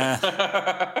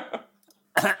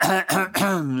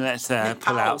 Let's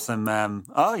pull out some. No.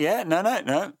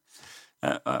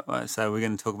 So we're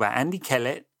going to talk about Andy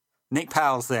Kellett. Nick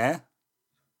Powell's there.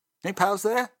 Nick Powell's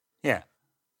there? Yeah,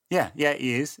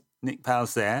 he is. Nick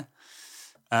Powell's there.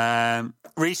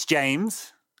 Reece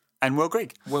James and Will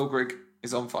Grigg. Will Grigg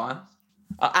is on fire.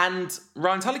 And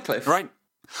Ryan Tunnicliffe. Right.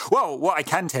 Well, what I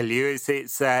can tell you is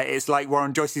it's like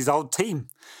Warren Joyce's old team.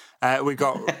 We've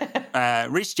got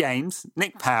Reece James,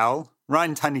 Nick Powell,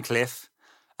 Ryan Tunnicliffe,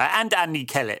 and Andy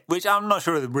Kellett, which I'm not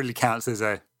sure that really counts as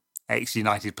a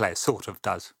ex-United player. Sort of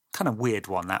does. Kind of weird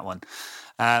one, that one.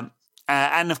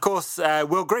 And, of course,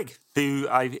 Will Grigg, who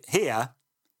I hear,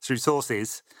 through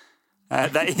sources,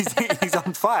 that he's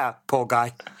on fire, poor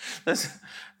guy.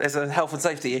 There's a health and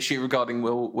safety issue regarding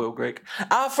Will Grigg.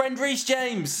 Our friend Reece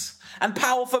James and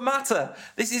Powell for Matter.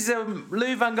 This is a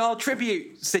Lou Van Gaal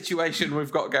tribute situation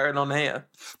we've got going on here.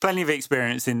 Plenty of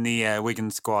experience in the Wigan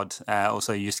squad.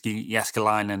 Also, Jyski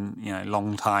Jääskeläinen,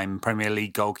 long-time Premier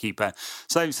League goalkeeper.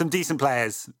 So some decent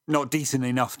players, not decent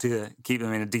enough to keep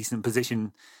them in a decent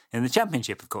position in the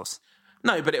Championship, of course.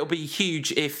 No, but it'll be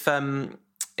huge if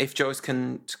if Joyce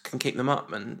can keep them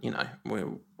up, and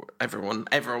everyone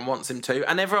wants him to,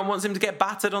 and everyone wants him to get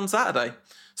battered on Sunday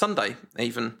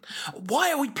even.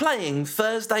 Why are we playing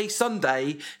Thursday,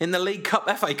 Sunday in the League Cup,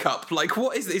 FA Cup? Like,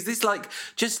 what is this? Is this like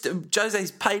just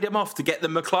Jose's paid him off to get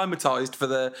them acclimatised for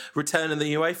the return of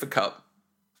the UEFA Cup?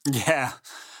 Yeah.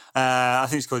 I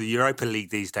think it's called the Europa League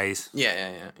these days.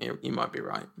 Yeah. You might be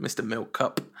right. Mr. Milk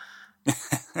Cup.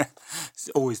 It's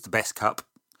always the best cup.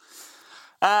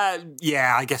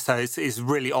 I guess so. It's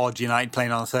really odd United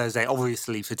playing on a Thursday,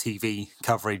 obviously for TV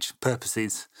coverage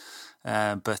purposes,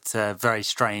 but very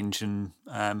strange. And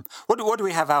what do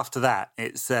we have after that?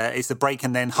 It's a break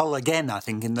and then Hull again, I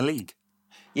think, in the league.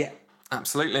 Yeah,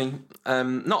 absolutely.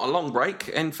 Not a long break.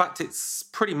 In fact, it's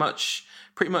pretty much.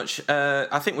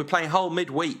 I think we play Hull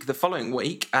midweek the following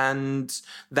week, and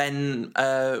then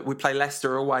we play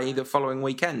Leicester away the following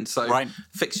weekend. So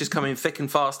fixtures come in thick and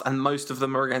fast, and most of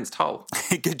them are against Hull.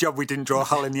 Good job we didn't draw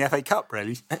Hull in the FA Cup,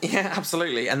 really. Yeah,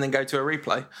 absolutely, and then go to a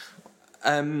replay.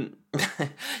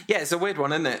 It's a weird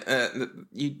one, isn't it?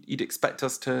 You'd expect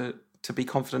us to be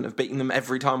confident of beating them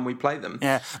every time we play them.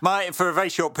 Yeah, for a very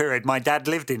short period, my dad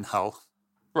lived in Hull.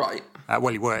 Right.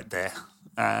 He worked there.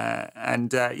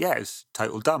 It was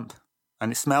total dump.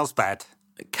 And it smells bad.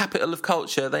 Capital of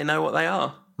culture, they know what they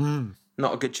are.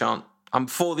 Not a good chant. I'm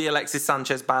for the Alexis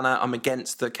Sanchez banner. I'm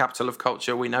against the capital of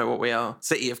culture. We know what we are.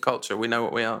 City of culture, we know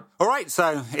what we are. All right,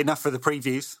 so enough for the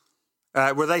previews.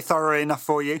 Were they thorough enough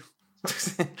for you?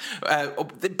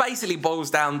 It basically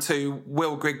boils down to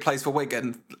Will Grigg plays for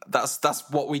Wigan. That's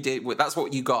what we did. That's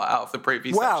what you got out of the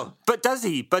preview section. But does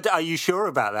he? But are you sure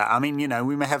about that? I mean,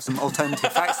 we may have some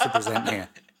alternative facts to present here.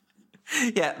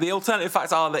 Yeah, the alternative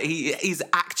facts are that he's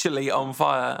actually on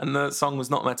fire, and the song was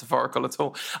not metaphorical at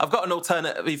all. I've got an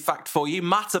alternative fact for you.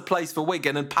 Mata plays for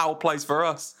Wigan and Powell plays for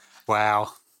us.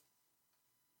 Wow.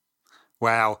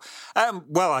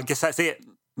 I guess that's it.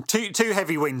 Two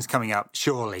heavy wins coming up,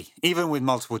 surely, even with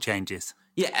multiple changes.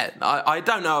 Yeah, I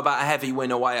don't know about a heavy win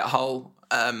away at Hull.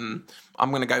 I'm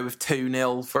going to go with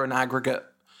 2-0 for an aggregate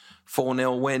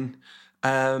 4-0 win.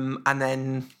 And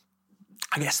then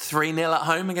I guess 3-0 at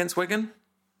home against Wigan.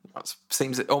 That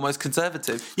seems almost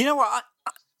conservative. You know what?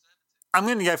 I'm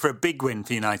going to go for a big win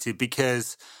for United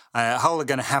because Hull are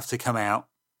going to have to come out.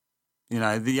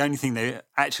 The only thing they're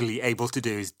actually able to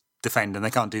do is defend, and they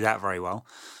can't do that very well.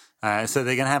 So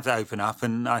they're going to have to open up,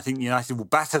 and I think United will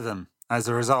batter them as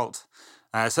a result.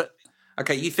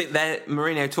 Okay, you think that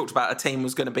Mourinho talked about a team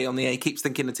was going to be on the... He keeps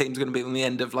thinking the team's going to be on the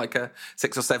end of like a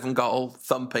 6 or 7 goal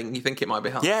thumping. You think it might be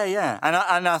hard? Yeah.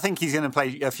 And I think he's going to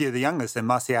play a few of the youngest. Then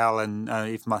Martial, and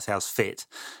if Martial's fit,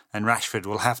 and Rashford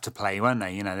will have to play, won't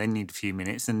they? They need a few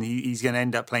minutes, and he's going to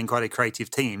end up playing quite a creative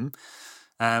team.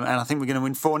 And I think we're going to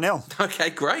win 4-0.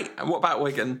 Okay, great. And what about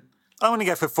Wigan? I want to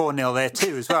go for 4-0 there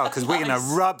too as well, because Wigan are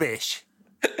rubbish.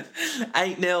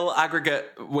 8-0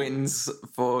 aggregate wins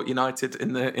for United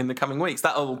in the coming weeks.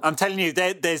 I'm telling you,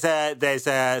 there's a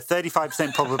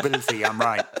 35% probability I'm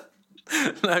right.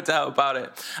 No doubt about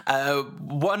it.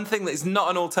 One thing that is not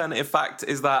an alternative fact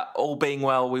is that, all being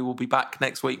well, we will be back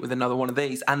next week with another one of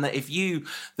these. And that if you,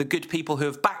 the good people who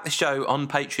have backed the show on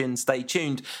Patreon, stay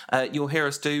tuned, you'll hear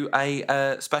us do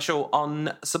a special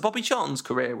on Sir Bobby Charlton's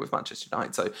career with Manchester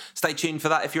United. So stay tuned for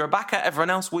that. If you're a backer,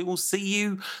 everyone else, we will see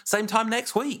you same time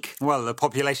next week. Well, the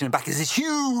population of backers is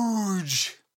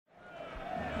huge.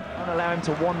 Don't allow him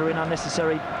to wander in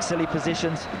unnecessary, silly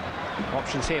positions.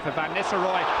 Options here for Van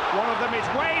Nistelrooy. One of them is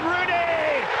Wayne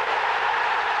Rooney!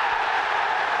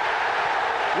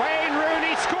 Wayne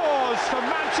Rooney scores for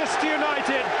Manchester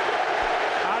United.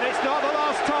 And it's not the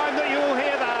last time that you'll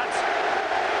hear that.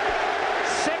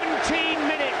 17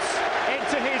 minutes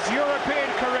into his European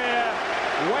career,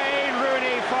 Wayne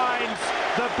Rooney finds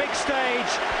the big stage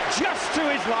just to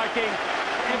his liking.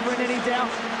 Ever in any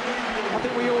doubt? I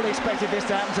think we all expected this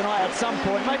to happen tonight at some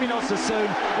point, maybe not so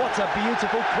soon. What a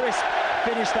beautiful, crisp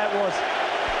finish that was.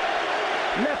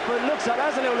 Left foot looks up,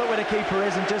 has a little look where the keeper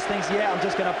is and just thinks, yeah, I'm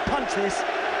just going to punch this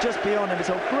just beyond him. It's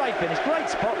a great finish, great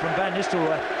spot from Van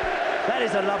Nistelrooy. That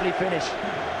is a lovely finish.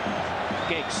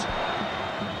 Giggs.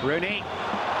 Rooney.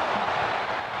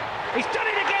 He's done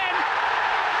it again!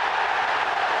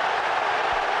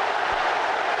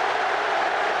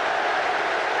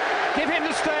 Give him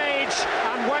the stage,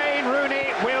 and Wayne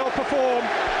Rooney will perform.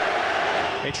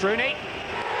 It's Rooney.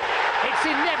 It's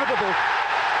inevitable.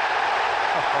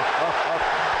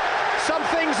 Some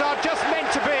things are just meant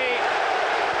to be.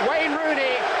 Wayne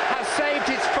Rooney has saved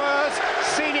his first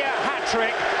senior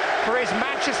hat-trick for his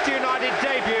Manchester United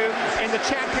debut in the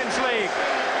Champions League.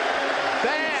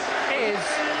 There is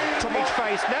to each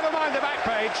face. Never mind the back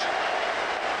page.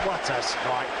 What a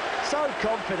strike. So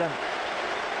confident.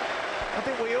 I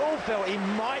think we all felt he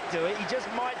might do it, he just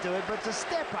might do it, but to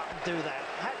step up and do that,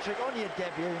 hat-trick on your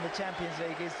debut in the Champions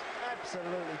League is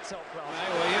absolutely top class. Hey,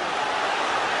 William.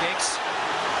 Giggs.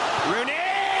 Rooney!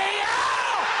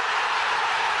 Oh!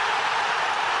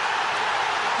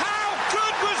 How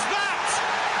good was that?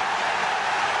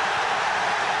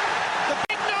 The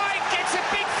big nine gets a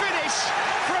big finish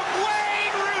from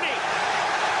Wayne Rooney.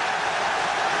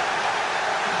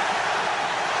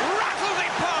 Rattled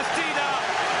it past Dida.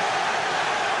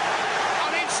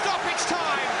 And in stoppage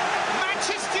time,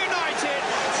 Manchester United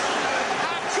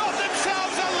have got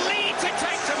themselves a lead to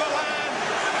take to Milan.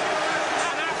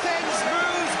 And Athens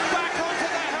moves back onto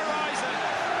their horizon.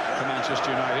 For Manchester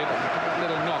United, a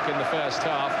little knock in the first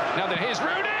half. Now here's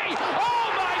Rooney! Oh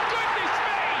my goodness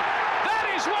me! That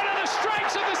is one of the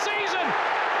strikes of the season!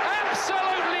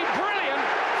 Absolutely brilliant,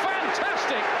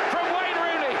 fantastic from Wayne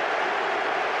Rooney.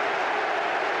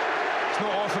 It's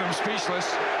not often I'm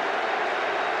speechless.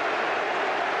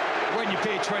 When you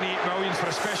pay 28 million for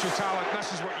a special talent,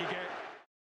 this is what you get.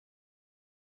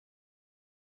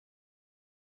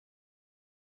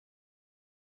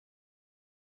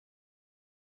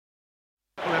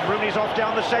 Well, and Rooney's off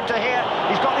down the centre here.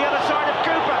 He's got the other side of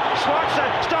Cooper. Schwarzer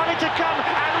starting to come,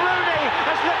 and Rooney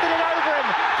has lifted it over him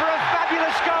for a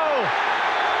fabulous goal.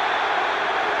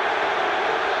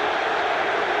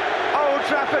 Old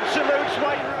Trafford salutes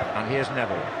Wayne Rooney. And here's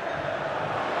Neville.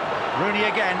 Rooney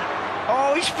again.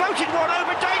 Oh, he's floated one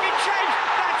over David James.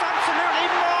 That's absolutely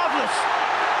marvellous.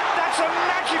 That's a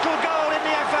magical goal in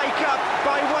the FA Cup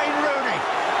by Wayne Rooney.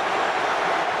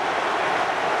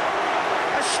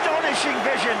 Astonishing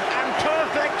vision and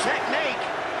perfect technique.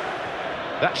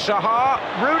 That's Sahar.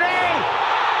 Rooney!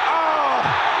 Oh!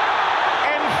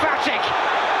 Emphatic.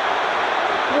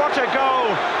 What a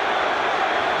goal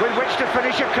with which to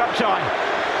finish a cup tie.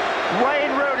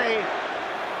 Wayne Rooney.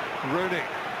 Rooney.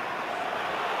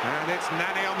 And it's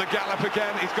Nani on the gallop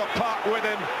again. He's got Park with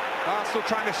him. Arsenal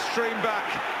trying to stream back.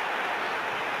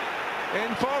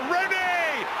 In for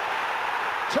Rooney!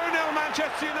 2-0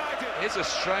 Manchester United. It's a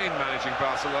strain managing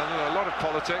Barcelona, a lot of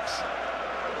politics.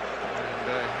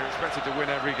 And you're expected to win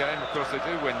every game. Of course, they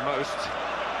do win most.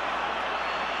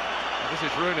 And this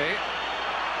is Rooney.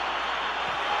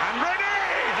 And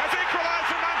Rooney has equalised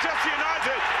for Manchester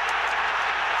United.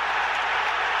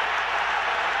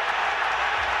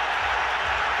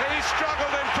 He's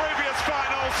struggled in previous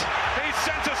finals. He's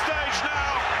centre stage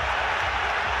now.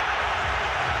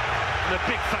 And a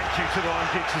big thank you to Ryan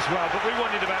Giggs as well. But we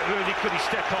wondered about Rooney, could he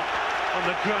step up on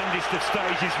the grandest of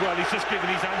stages? Well, he's just given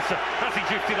his answer. Has he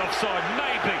drifted offside?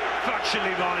 Maybe,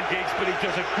 factually, Ryan Giggs, but he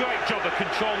does a great job of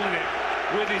controlling it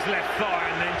with his left thigh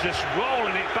and then just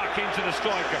rolling it back into the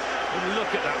striker. And look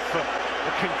at that for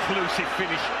a conclusive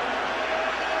finish.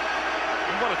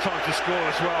 And what a time to score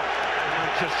as well.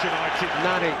 Manchester United.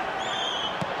 Nani.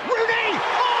 Rooney!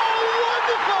 Oh,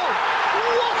 wonderful!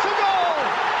 What a goal!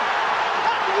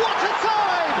 And what a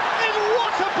time! In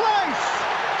what a place!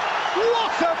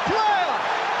 What a player!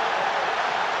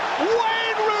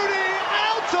 Wayne Rooney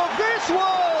out of this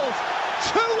world!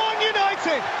 2-1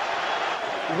 United!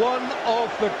 One of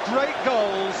the great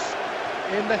goals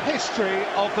in the history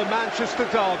of the Manchester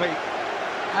derby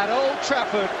at Old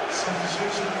Trafford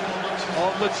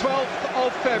on the 12th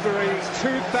of February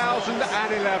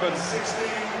 2011.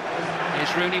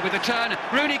 Here's Rooney with a turn.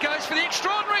 Rooney goes for the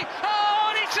extraordinary.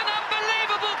 Oh, and it's an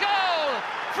unbelievable goal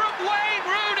from Wayne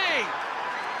Rooney.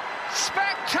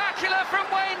 Spectacular from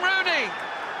Wayne Rooney.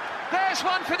 There's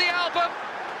one for the album,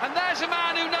 and there's a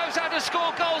man who knows how to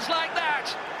score goals like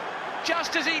that.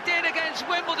 Just as he did against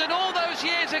Wimbledon all those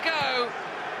years ago.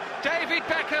 David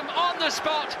Beckham on the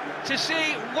spot to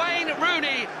see Wayne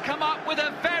Rooney come up with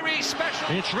a very special...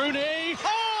 It's Rooney.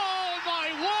 Oh,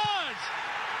 my word!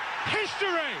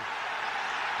 History!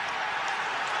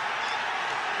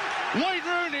 Wayne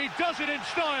Rooney does it in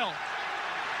style.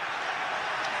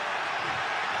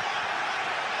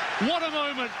 What a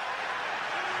moment.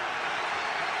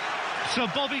 Sir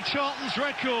Bobby Charlton's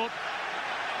record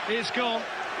is gone.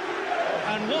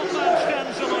 And one man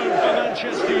stands alone for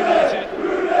Manchester United.